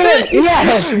 Eat him!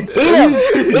 Yes! Eat him!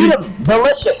 Eat him!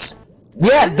 Delicious!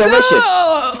 Yes, delicious!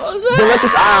 No.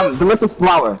 Delicious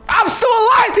flower. I'm still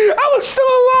alive! I was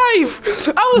still alive!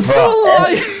 I was still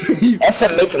alive! That's a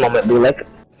making moment, Bulek.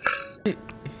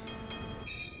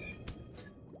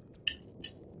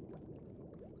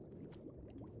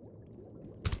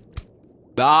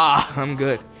 Ah, I'm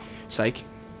good. Psych.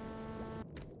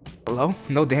 Hello?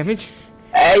 No damage?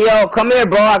 Hey yo, come here,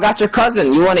 bro. I got your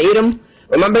cousin. You wanna eat him?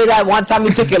 Remember that one time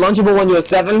you took your Lunchable when you were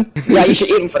 7? Yeah, you should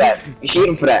eat him for that. You should eat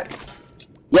him for that.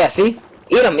 Yeah, see?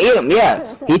 Eat him,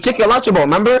 yeah. He took your Lunchable,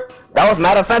 remember? That was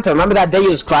mad offensive. Remember that day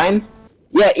you was crying?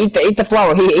 Yeah, eat the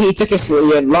flower. He took yes, sir.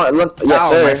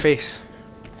 My face.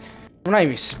 I'm not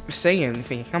even saying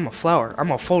anything. I'm a flower.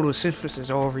 I'm a photosynthesis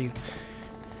all over you.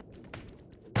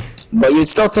 But you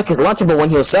still took his Lunchable when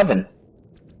he was 7.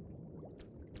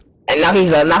 And now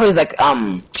he's like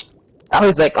 15.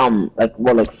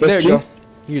 There you go.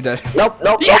 You're dead. Nope.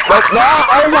 No!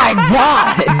 Oh my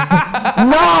god!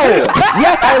 No!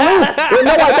 Yes, I lose! Wait,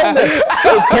 no, I didn't lose!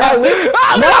 Wait, can I win?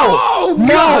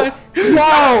 No!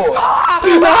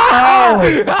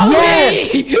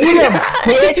 Yes! Eat him!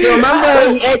 He ate you, remember?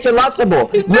 He ate your Lunchable.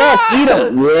 Yes, eat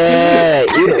him! Yeah,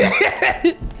 eat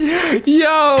him.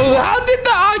 Yo, how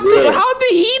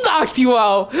did he knock you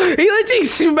out? He literally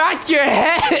smacked your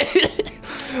head.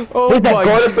 Oh, he's like,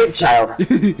 go to sleep, child.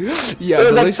 Yeah,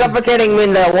 he's like suffocating me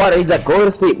in the water. He's like, go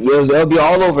to sleep. It'll be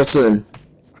all over soon.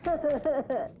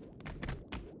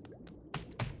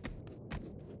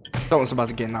 Someone's about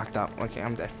to get knocked out. Okay,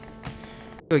 I'm dead.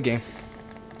 Good game.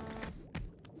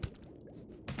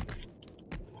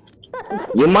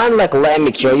 You mind like letting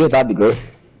me kill you? That'd be good.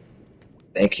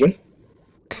 Thank you.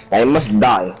 I must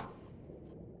die.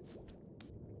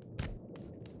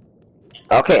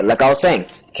 Okay, like I was saying.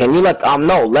 Can you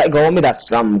no, let go of me, that's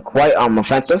quite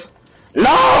offensive.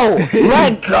 No!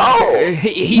 Let go!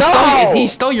 He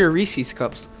stole your Reese's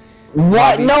cups.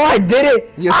 What? Bobby. No, I didn't.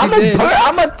 Yes, I'm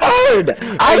a turd.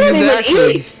 I don't even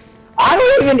eat. I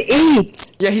don't even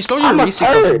eat. Yeah, he stole your Reese's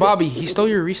cups. Bobby, he stole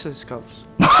your Reese's cups.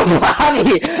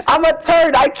 Bobby, I'm a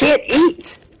turd. I can't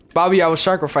eat. Bobby, I was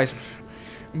sacrificed.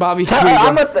 Bobby, don't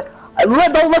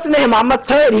listen to him. I'm a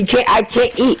turd. I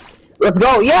can't eat. Let's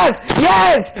go. Yes!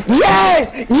 Yes!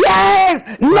 Yes! Yes!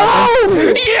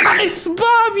 No! Yes,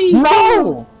 Bobby!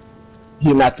 No!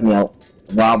 He knocked me out.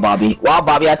 Wow, Bobby. Wow,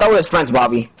 Bobby. I thought we were friends,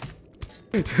 Bobby.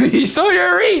 He stole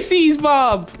your Reese's,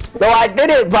 Bob! No, I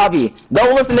didn't, Bobby.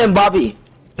 Don't listen to him, Bobby.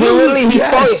 He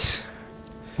stole it.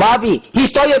 Bobby, he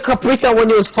stole your Capri Sun when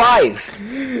you was 5.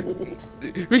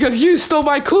 Because you stole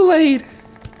my Kool-Aid.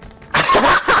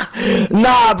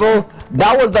 Nah, bro.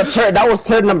 That was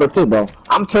turd number 2, bro.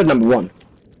 I'm turd number 1.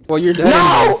 Well, you're dead.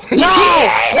 No!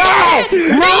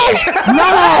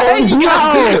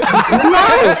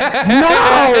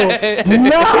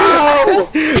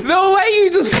 The way you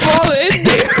just fall in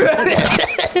there.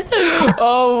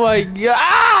 Oh my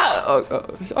god.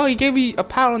 Oh, he gave me a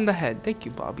pound on the head. Thank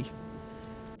you, Bobby.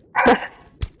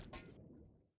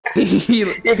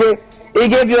 He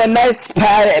gave you a nice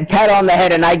pat on the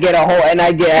head, and I get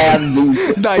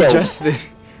digested.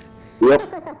 Yep.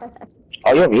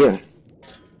 Oh, you're over here.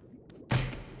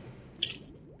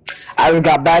 I just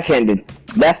got backhanded.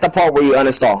 That's the part where you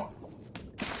uninstall.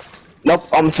 Nope.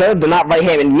 Sir, do not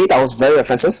right-hand me. That was very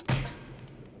offensive.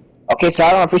 Okay, so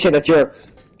I don't appreciate that you're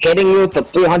hitting you with the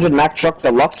 300 Mack Truck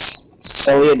Deluxe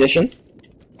Silly Edition.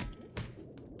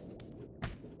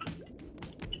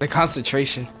 The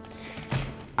concentration.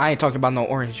 I ain't talking about no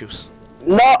orange juice.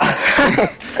 No.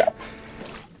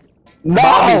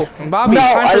 No! Bobby, no,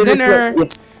 time for dinner!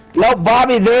 Yes. No,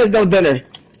 Bobby, there is no dinner.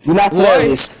 You're not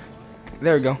this.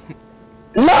 There we go.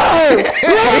 No!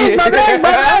 Please, my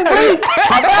bag, please!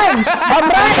 My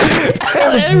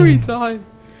bag! Every time.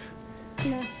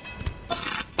 I'm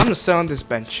gonna sit on this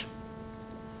bench.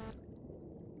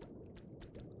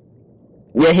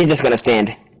 Yeah, he's just gonna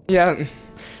stand. Yeah.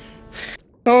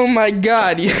 Oh my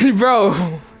god,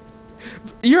 bro.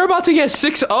 You're about to get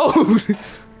 6-0.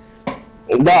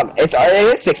 Dog, it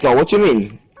is 6-0. What you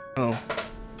mean? Oh.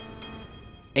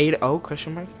 8-0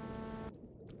 question mark?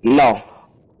 No.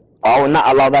 I will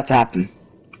not allow that to happen.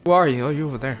 Who are you? Oh, you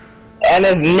over there. And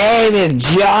his name is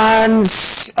John.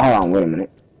 Hold on, wait a minute.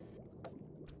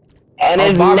 And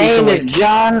his name is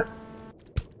John.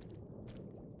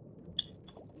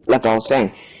 Like I was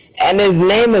saying. And his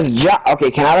name is John.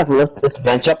 Okay, can I lift this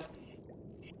bench up?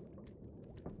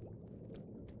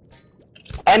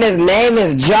 And his name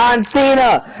is John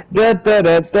Cena. Okay,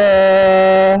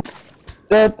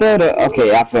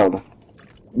 I failed.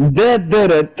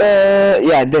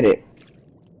 Yeah, I did it.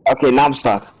 Okay, now I'm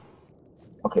stuck.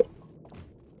 Okay.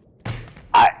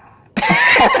 I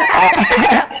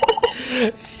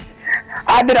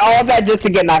did all that just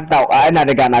to get knocked out. I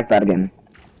never got knocked out again.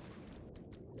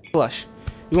 Flush.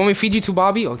 You want me to feed you to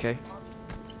Bobby? Okay.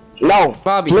 No.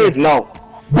 Bobby. Please, no.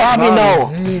 Bobby,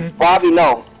 no. Bobby,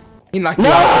 no. He knocked you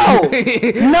out.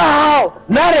 No!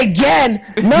 Not again!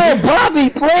 No, Bobby,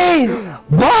 please!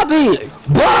 Bobby!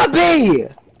 Bobby!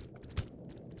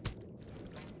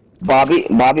 Bobby,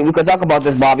 we can talk about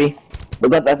this, Bobby. We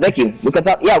can thank you. We can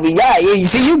talk. Yeah, you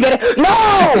see, you get it. No!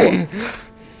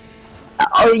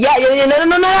 Oh yeah,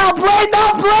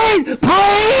 no, please!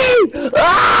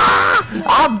 Ah!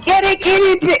 I'm getting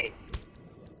it.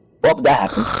 What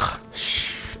that happened?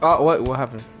 Oh, what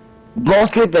happened? Go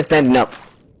sleep and standing up.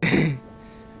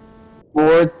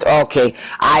 Okay,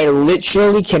 I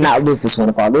literally cannot lose this one.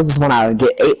 If I lose this one, I'll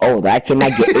get 8-0. I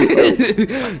cannot get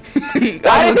 8-0.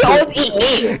 Why does he always eat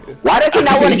me? Why does he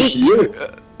not want to eat you?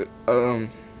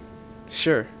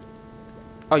 Sure.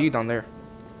 Oh, you down there.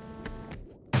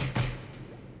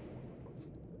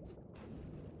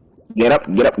 Get up.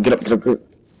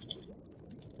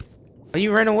 Oh,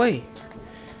 you ran away.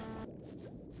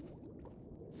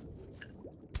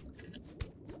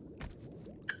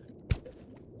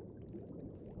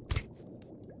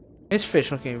 This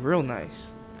fish looking real nice.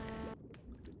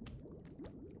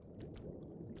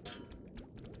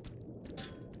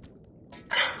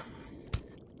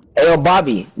 Hey, yo,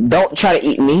 Bobby, don't try to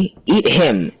eat me. Eat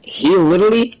him. He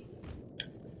literally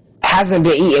hasn't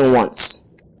been eaten once.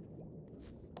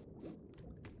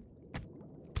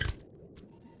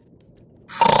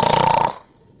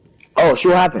 Oh, shoot,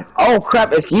 what happened? Oh,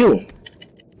 crap, it's you.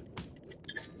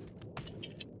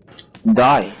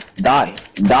 Die.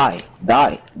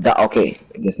 Okay,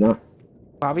 I guess not.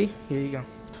 Bobby, here you go.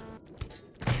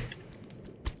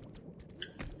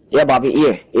 Yeah, Bobby,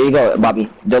 here you go, Bobby.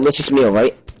 Delicious meal,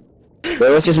 right?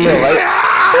 Delicious meal, right?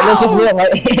 Delicious meal,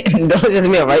 right? Delicious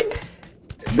meal, right?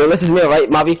 Delicious meal, right,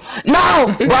 Bobby? No!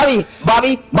 Bobby!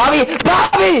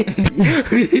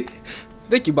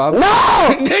 Thank you, Bobby. No!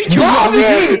 Thank you, Bobby!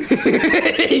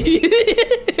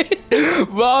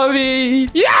 Bobby!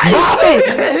 Yes! Bobby!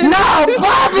 No!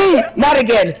 Bobby! Not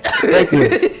again! Thank you.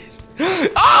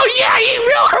 Oh yeah, he's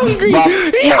real hungry!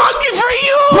 He's hungry for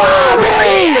you!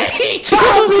 Bobby!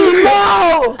 Bobby,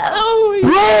 no! Oh,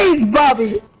 please,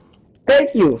 Bobby!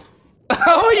 Thank you.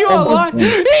 Oh, you alive?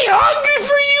 He's hungry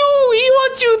for you! He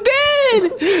wants you dead!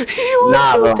 He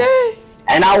wants you dead!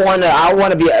 And I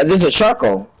wanna be, this is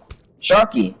Sharko.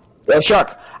 Sharky. Yo,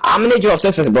 Shark. I'm gonna need your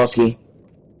assistance, broski.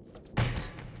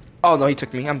 Oh no, he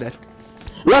took me. I'm dead.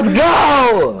 Let's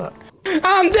go!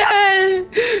 I'm dead!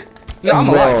 No, I'm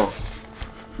alive.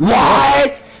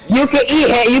 What? You can eat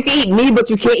him. You can eat me, but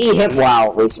you can't eat him.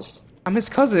 Wow, racist. I'm his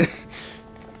cousin.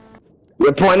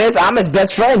 Your point is, I'm his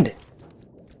best friend.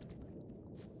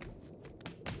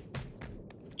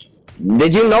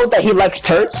 Did you know that he likes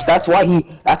turds? That's why he's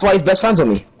best friends with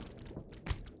me.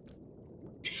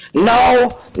 No.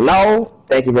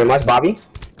 Thank you very much, Bobby.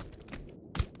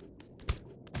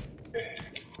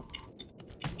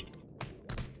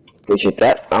 Appreciate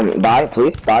that. Bye,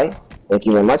 please, bye. Thank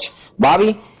you very much,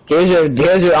 Bobby. Here's your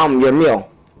meal.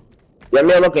 Your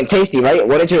meal looking tasty, right?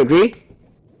 Wouldn't you agree?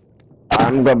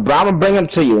 I'm gonna bring them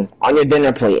to you on your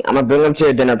dinner plate. I'm gonna bring them to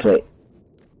your dinner plate.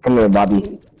 Come here,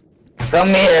 Bobby. Come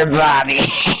here, Bobby.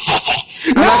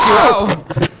 No!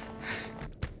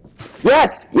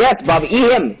 Yes, Bobby,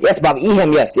 eat him. Yes, Bobby, eat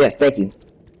him. Yes, thank you.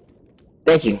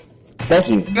 No, he's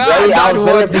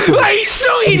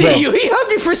still eating you. He's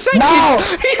hungry for seconds. No.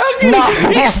 He's hungry. No.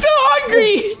 He's still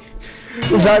hungry.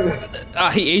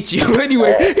 He ate you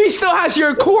anyway. He still has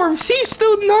your corpse. He's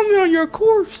still numbing on your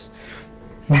corpse.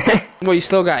 Well, you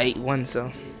still got 8-1,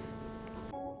 so.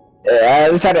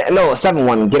 We said no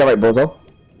 7-1. Get it right, bozo.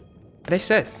 They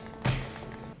said.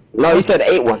 No, you said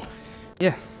 8-1.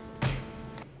 Yeah.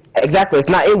 Exactly. It's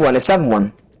not 8-1. It's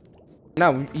 7-1.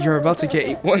 No, you're about to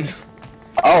get 8-1.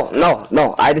 Oh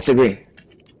no, I disagree.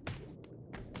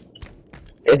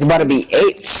 It's about to be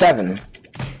 8-7.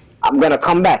 I'm gonna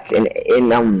come back in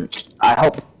I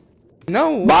hope.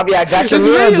 No. Bobby, I got your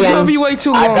meal again. This gonna be way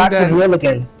too long. I got your meal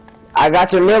again. I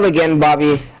got your meal again,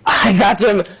 Bobby. I got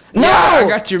your. No. Yeah, I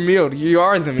got your meal. You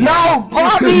are the meal. No,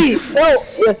 Bobby. No.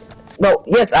 Yes. No.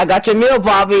 Yes, I got your meal,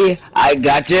 Bobby. I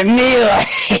got your meal.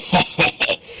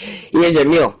 Here's your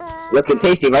meal. Looking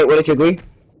tasty, right? Wouldn't you agree?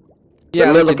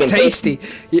 Yeah, looking tasty.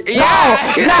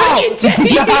 Yeah, no,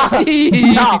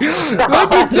 tasty. No,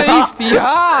 looking tasty,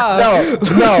 huh?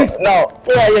 No.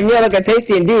 Yeah, your meal looking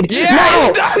tasty indeed.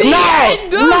 Yeah,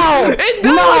 no, it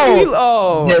does.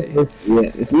 Oh. This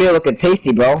meal looking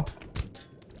tasty, bro.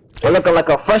 We're looking like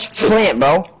a fresh plant,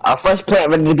 bro. A fresh plant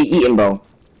ready to be eaten, bro.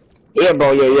 Here,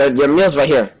 bro, your meal's right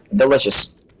here. Delicious.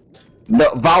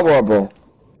 Devourable.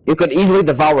 You could easily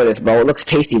devour this, bro. It looks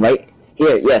tasty, right?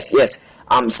 Here, yes.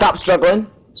 Stop struggling.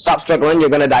 Stop struggling. You're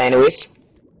gonna die anyways.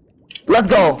 Let's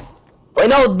go. Wait,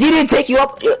 no, you didn't take you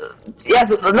up.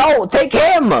 Yes, no, take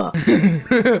him.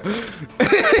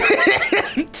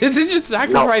 Did you just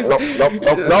sacrifice? No.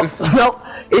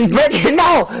 It's breaking.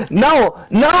 No.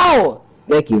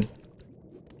 Thank you.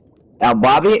 Now,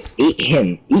 Bobby, eat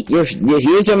him. Here's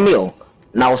your meal.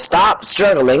 Now stop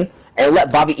struggling and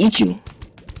let Bobby eat you.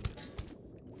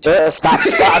 Sir, stop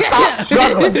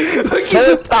struggling.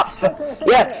 Sir, stop.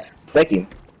 Yes, thank you.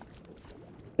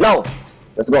 No,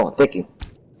 let's go. Thank you.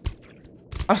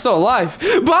 I'm still alive.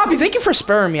 Bobby, thank you for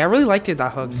sparing me. I really liked it,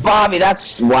 that hug. Bobby,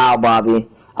 wow, Bobby.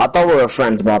 I thought we were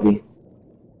friends, Bobby.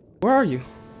 Where are you?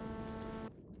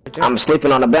 I'm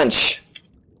sleeping on a bench.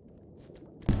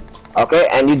 Okay,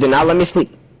 and you do not let me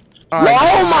sleep. Right.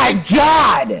 Oh my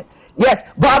God! Yes,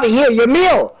 Bobby, here, your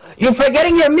meal. You're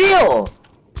forgetting your meal.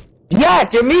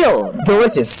 Yes, your meal.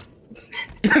 Delicious.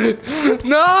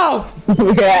 No!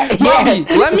 Yeah, Bobby,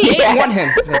 let me 8-1 him.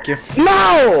 Thank you.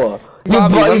 No!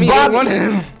 Bobby, let me 8-1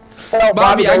 him. No,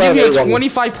 Bobby, I give you a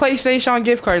 25 PlayStation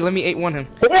gift card. Let me 8-1 him.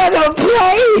 He doesn't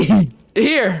play!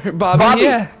 Here, Bobby,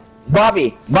 yeah.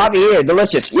 Bobby, here,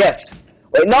 delicious, yes.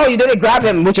 Wait, no, you didn't grab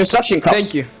him with your suction cups.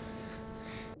 Thank you.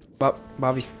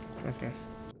 Bobby, okay.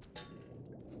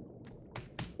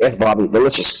 Yes, Bobby,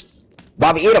 delicious.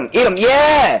 Bobby, eat him,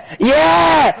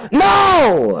 yeah!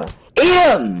 No! Eat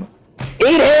him!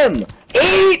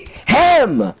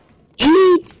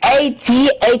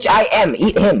 E-A-T-H-I-M,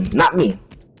 eat him, not me.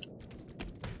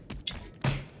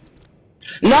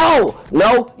 No,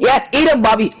 yes, eat him,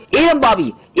 Bobby, eat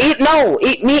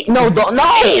me, no, don't, no!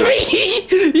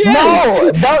 Yes.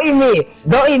 No, don't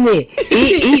eat me,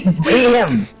 eat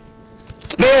him.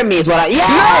 Spare me is what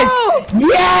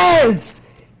yes!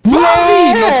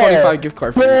 Bobby, no 25 gift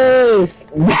card for yes!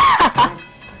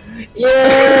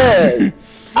 Yes!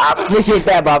 I appreciate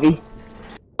that, Bobby.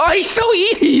 Oh, he's still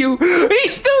eating you!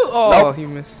 Oh, nope. He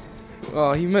missed.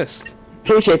 Oh, he missed.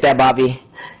 Appreciate that, Bobby.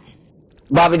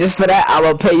 Bobby, just for that, I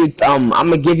will pay you, I'm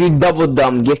gonna give you double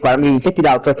gift card. I'm gonna give you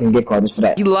 $50 plus in gift card just for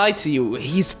that. He lied to you.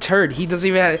 He's a turd. He doesn't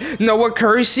even know what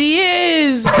currency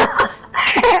is!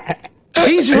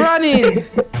 He's running!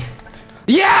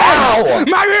 Yes! Ow!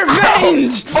 My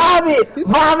revenge! Bobby,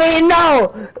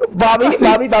 no! Bobby,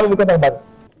 we're gonna talk about it.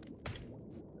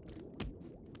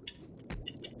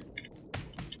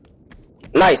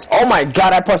 Nice. Oh my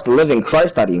God, I pushed the living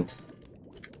Christ out of you.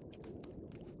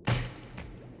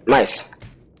 Nice.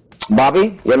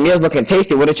 Bobby, your meal's looking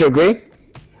tasty. Wouldn't you agree?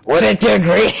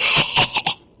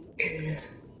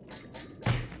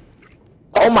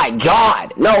 Oh my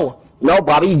God. No,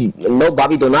 Bobby,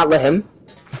 do not let him.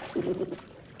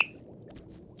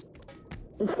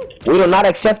 We do not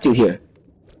accept you here.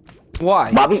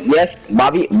 Why? Bobby, yes,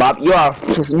 Bobby, you are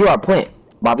a plant.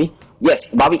 Bobby, yes,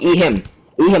 Bobby, eat him,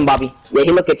 Bobby. Yeah,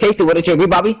 he looking tasty. Wouldn't you agree,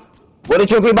 Bobby?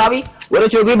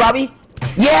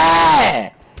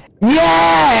 Yeah!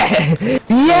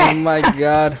 Oh my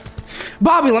God.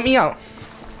 Bobby, let me out.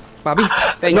 Bobby,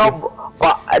 thank you.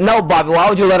 No, Bobby, why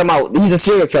would you let him out? He's a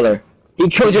serial killer. He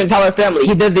killed your entire family.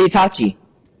 He did the Itachi.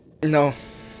 No.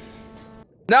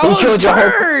 That was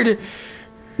turd!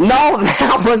 No,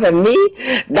 that wasn't me.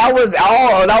 That was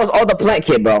all the plant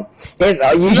kid, bro. You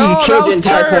killed your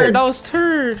entire family. That was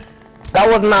turd. That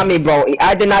was not me, bro.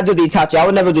 I did not do the Itachi. I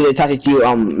would never do the Itachi to you,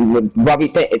 Bobby.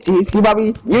 See,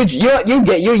 Bobby, you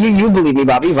believe me,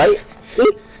 Bobby, right? See,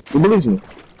 you believes me.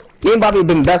 Me and Bobby have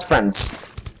been best friends.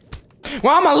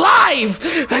 Well, I'm alive!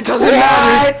 It doesn't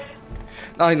matter.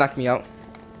 Oh, he knocked me out.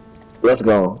 Let's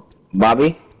go.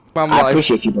 Bobby, I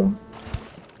appreciate you, bro.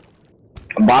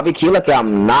 Bobby, can you look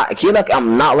I'm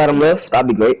not let him live? That'd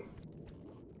be great.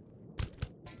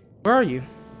 Where are you?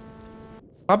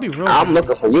 Bobby, real. I'm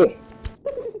looking for you.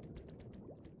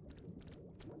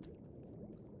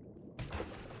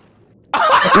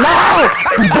 No!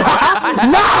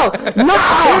 No! No!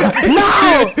 No!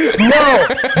 No!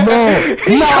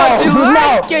 No!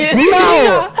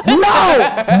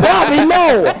 Bobby, no!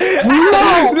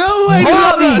 No! No way!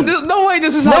 Bobby! No way!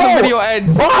 This is how the video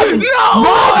ends. Bobby! No!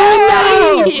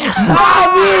 Bobby!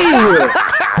 Bobby!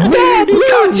 He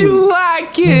caught you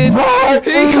lacking!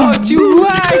 He caught you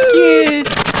lacking!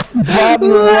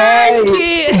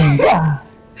 Lacking!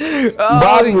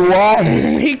 Bobby, why?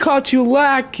 He caught you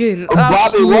lacking.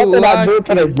 Bobby, what did I do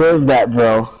to deserve that,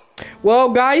 bro? Well,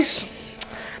 guys,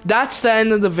 that's the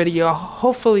end of the video.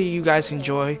 Hopefully you guys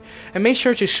enjoy, and make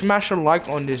sure to smash a like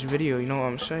on this video. You know what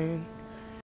I'm saying?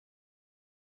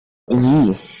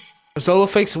 Yeah.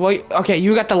 Zolofix, wait. Okay,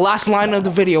 you got the last line of the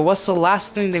video. What's the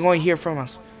last thing they're going to hear from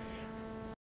us?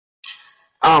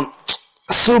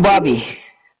 Sue Bobby.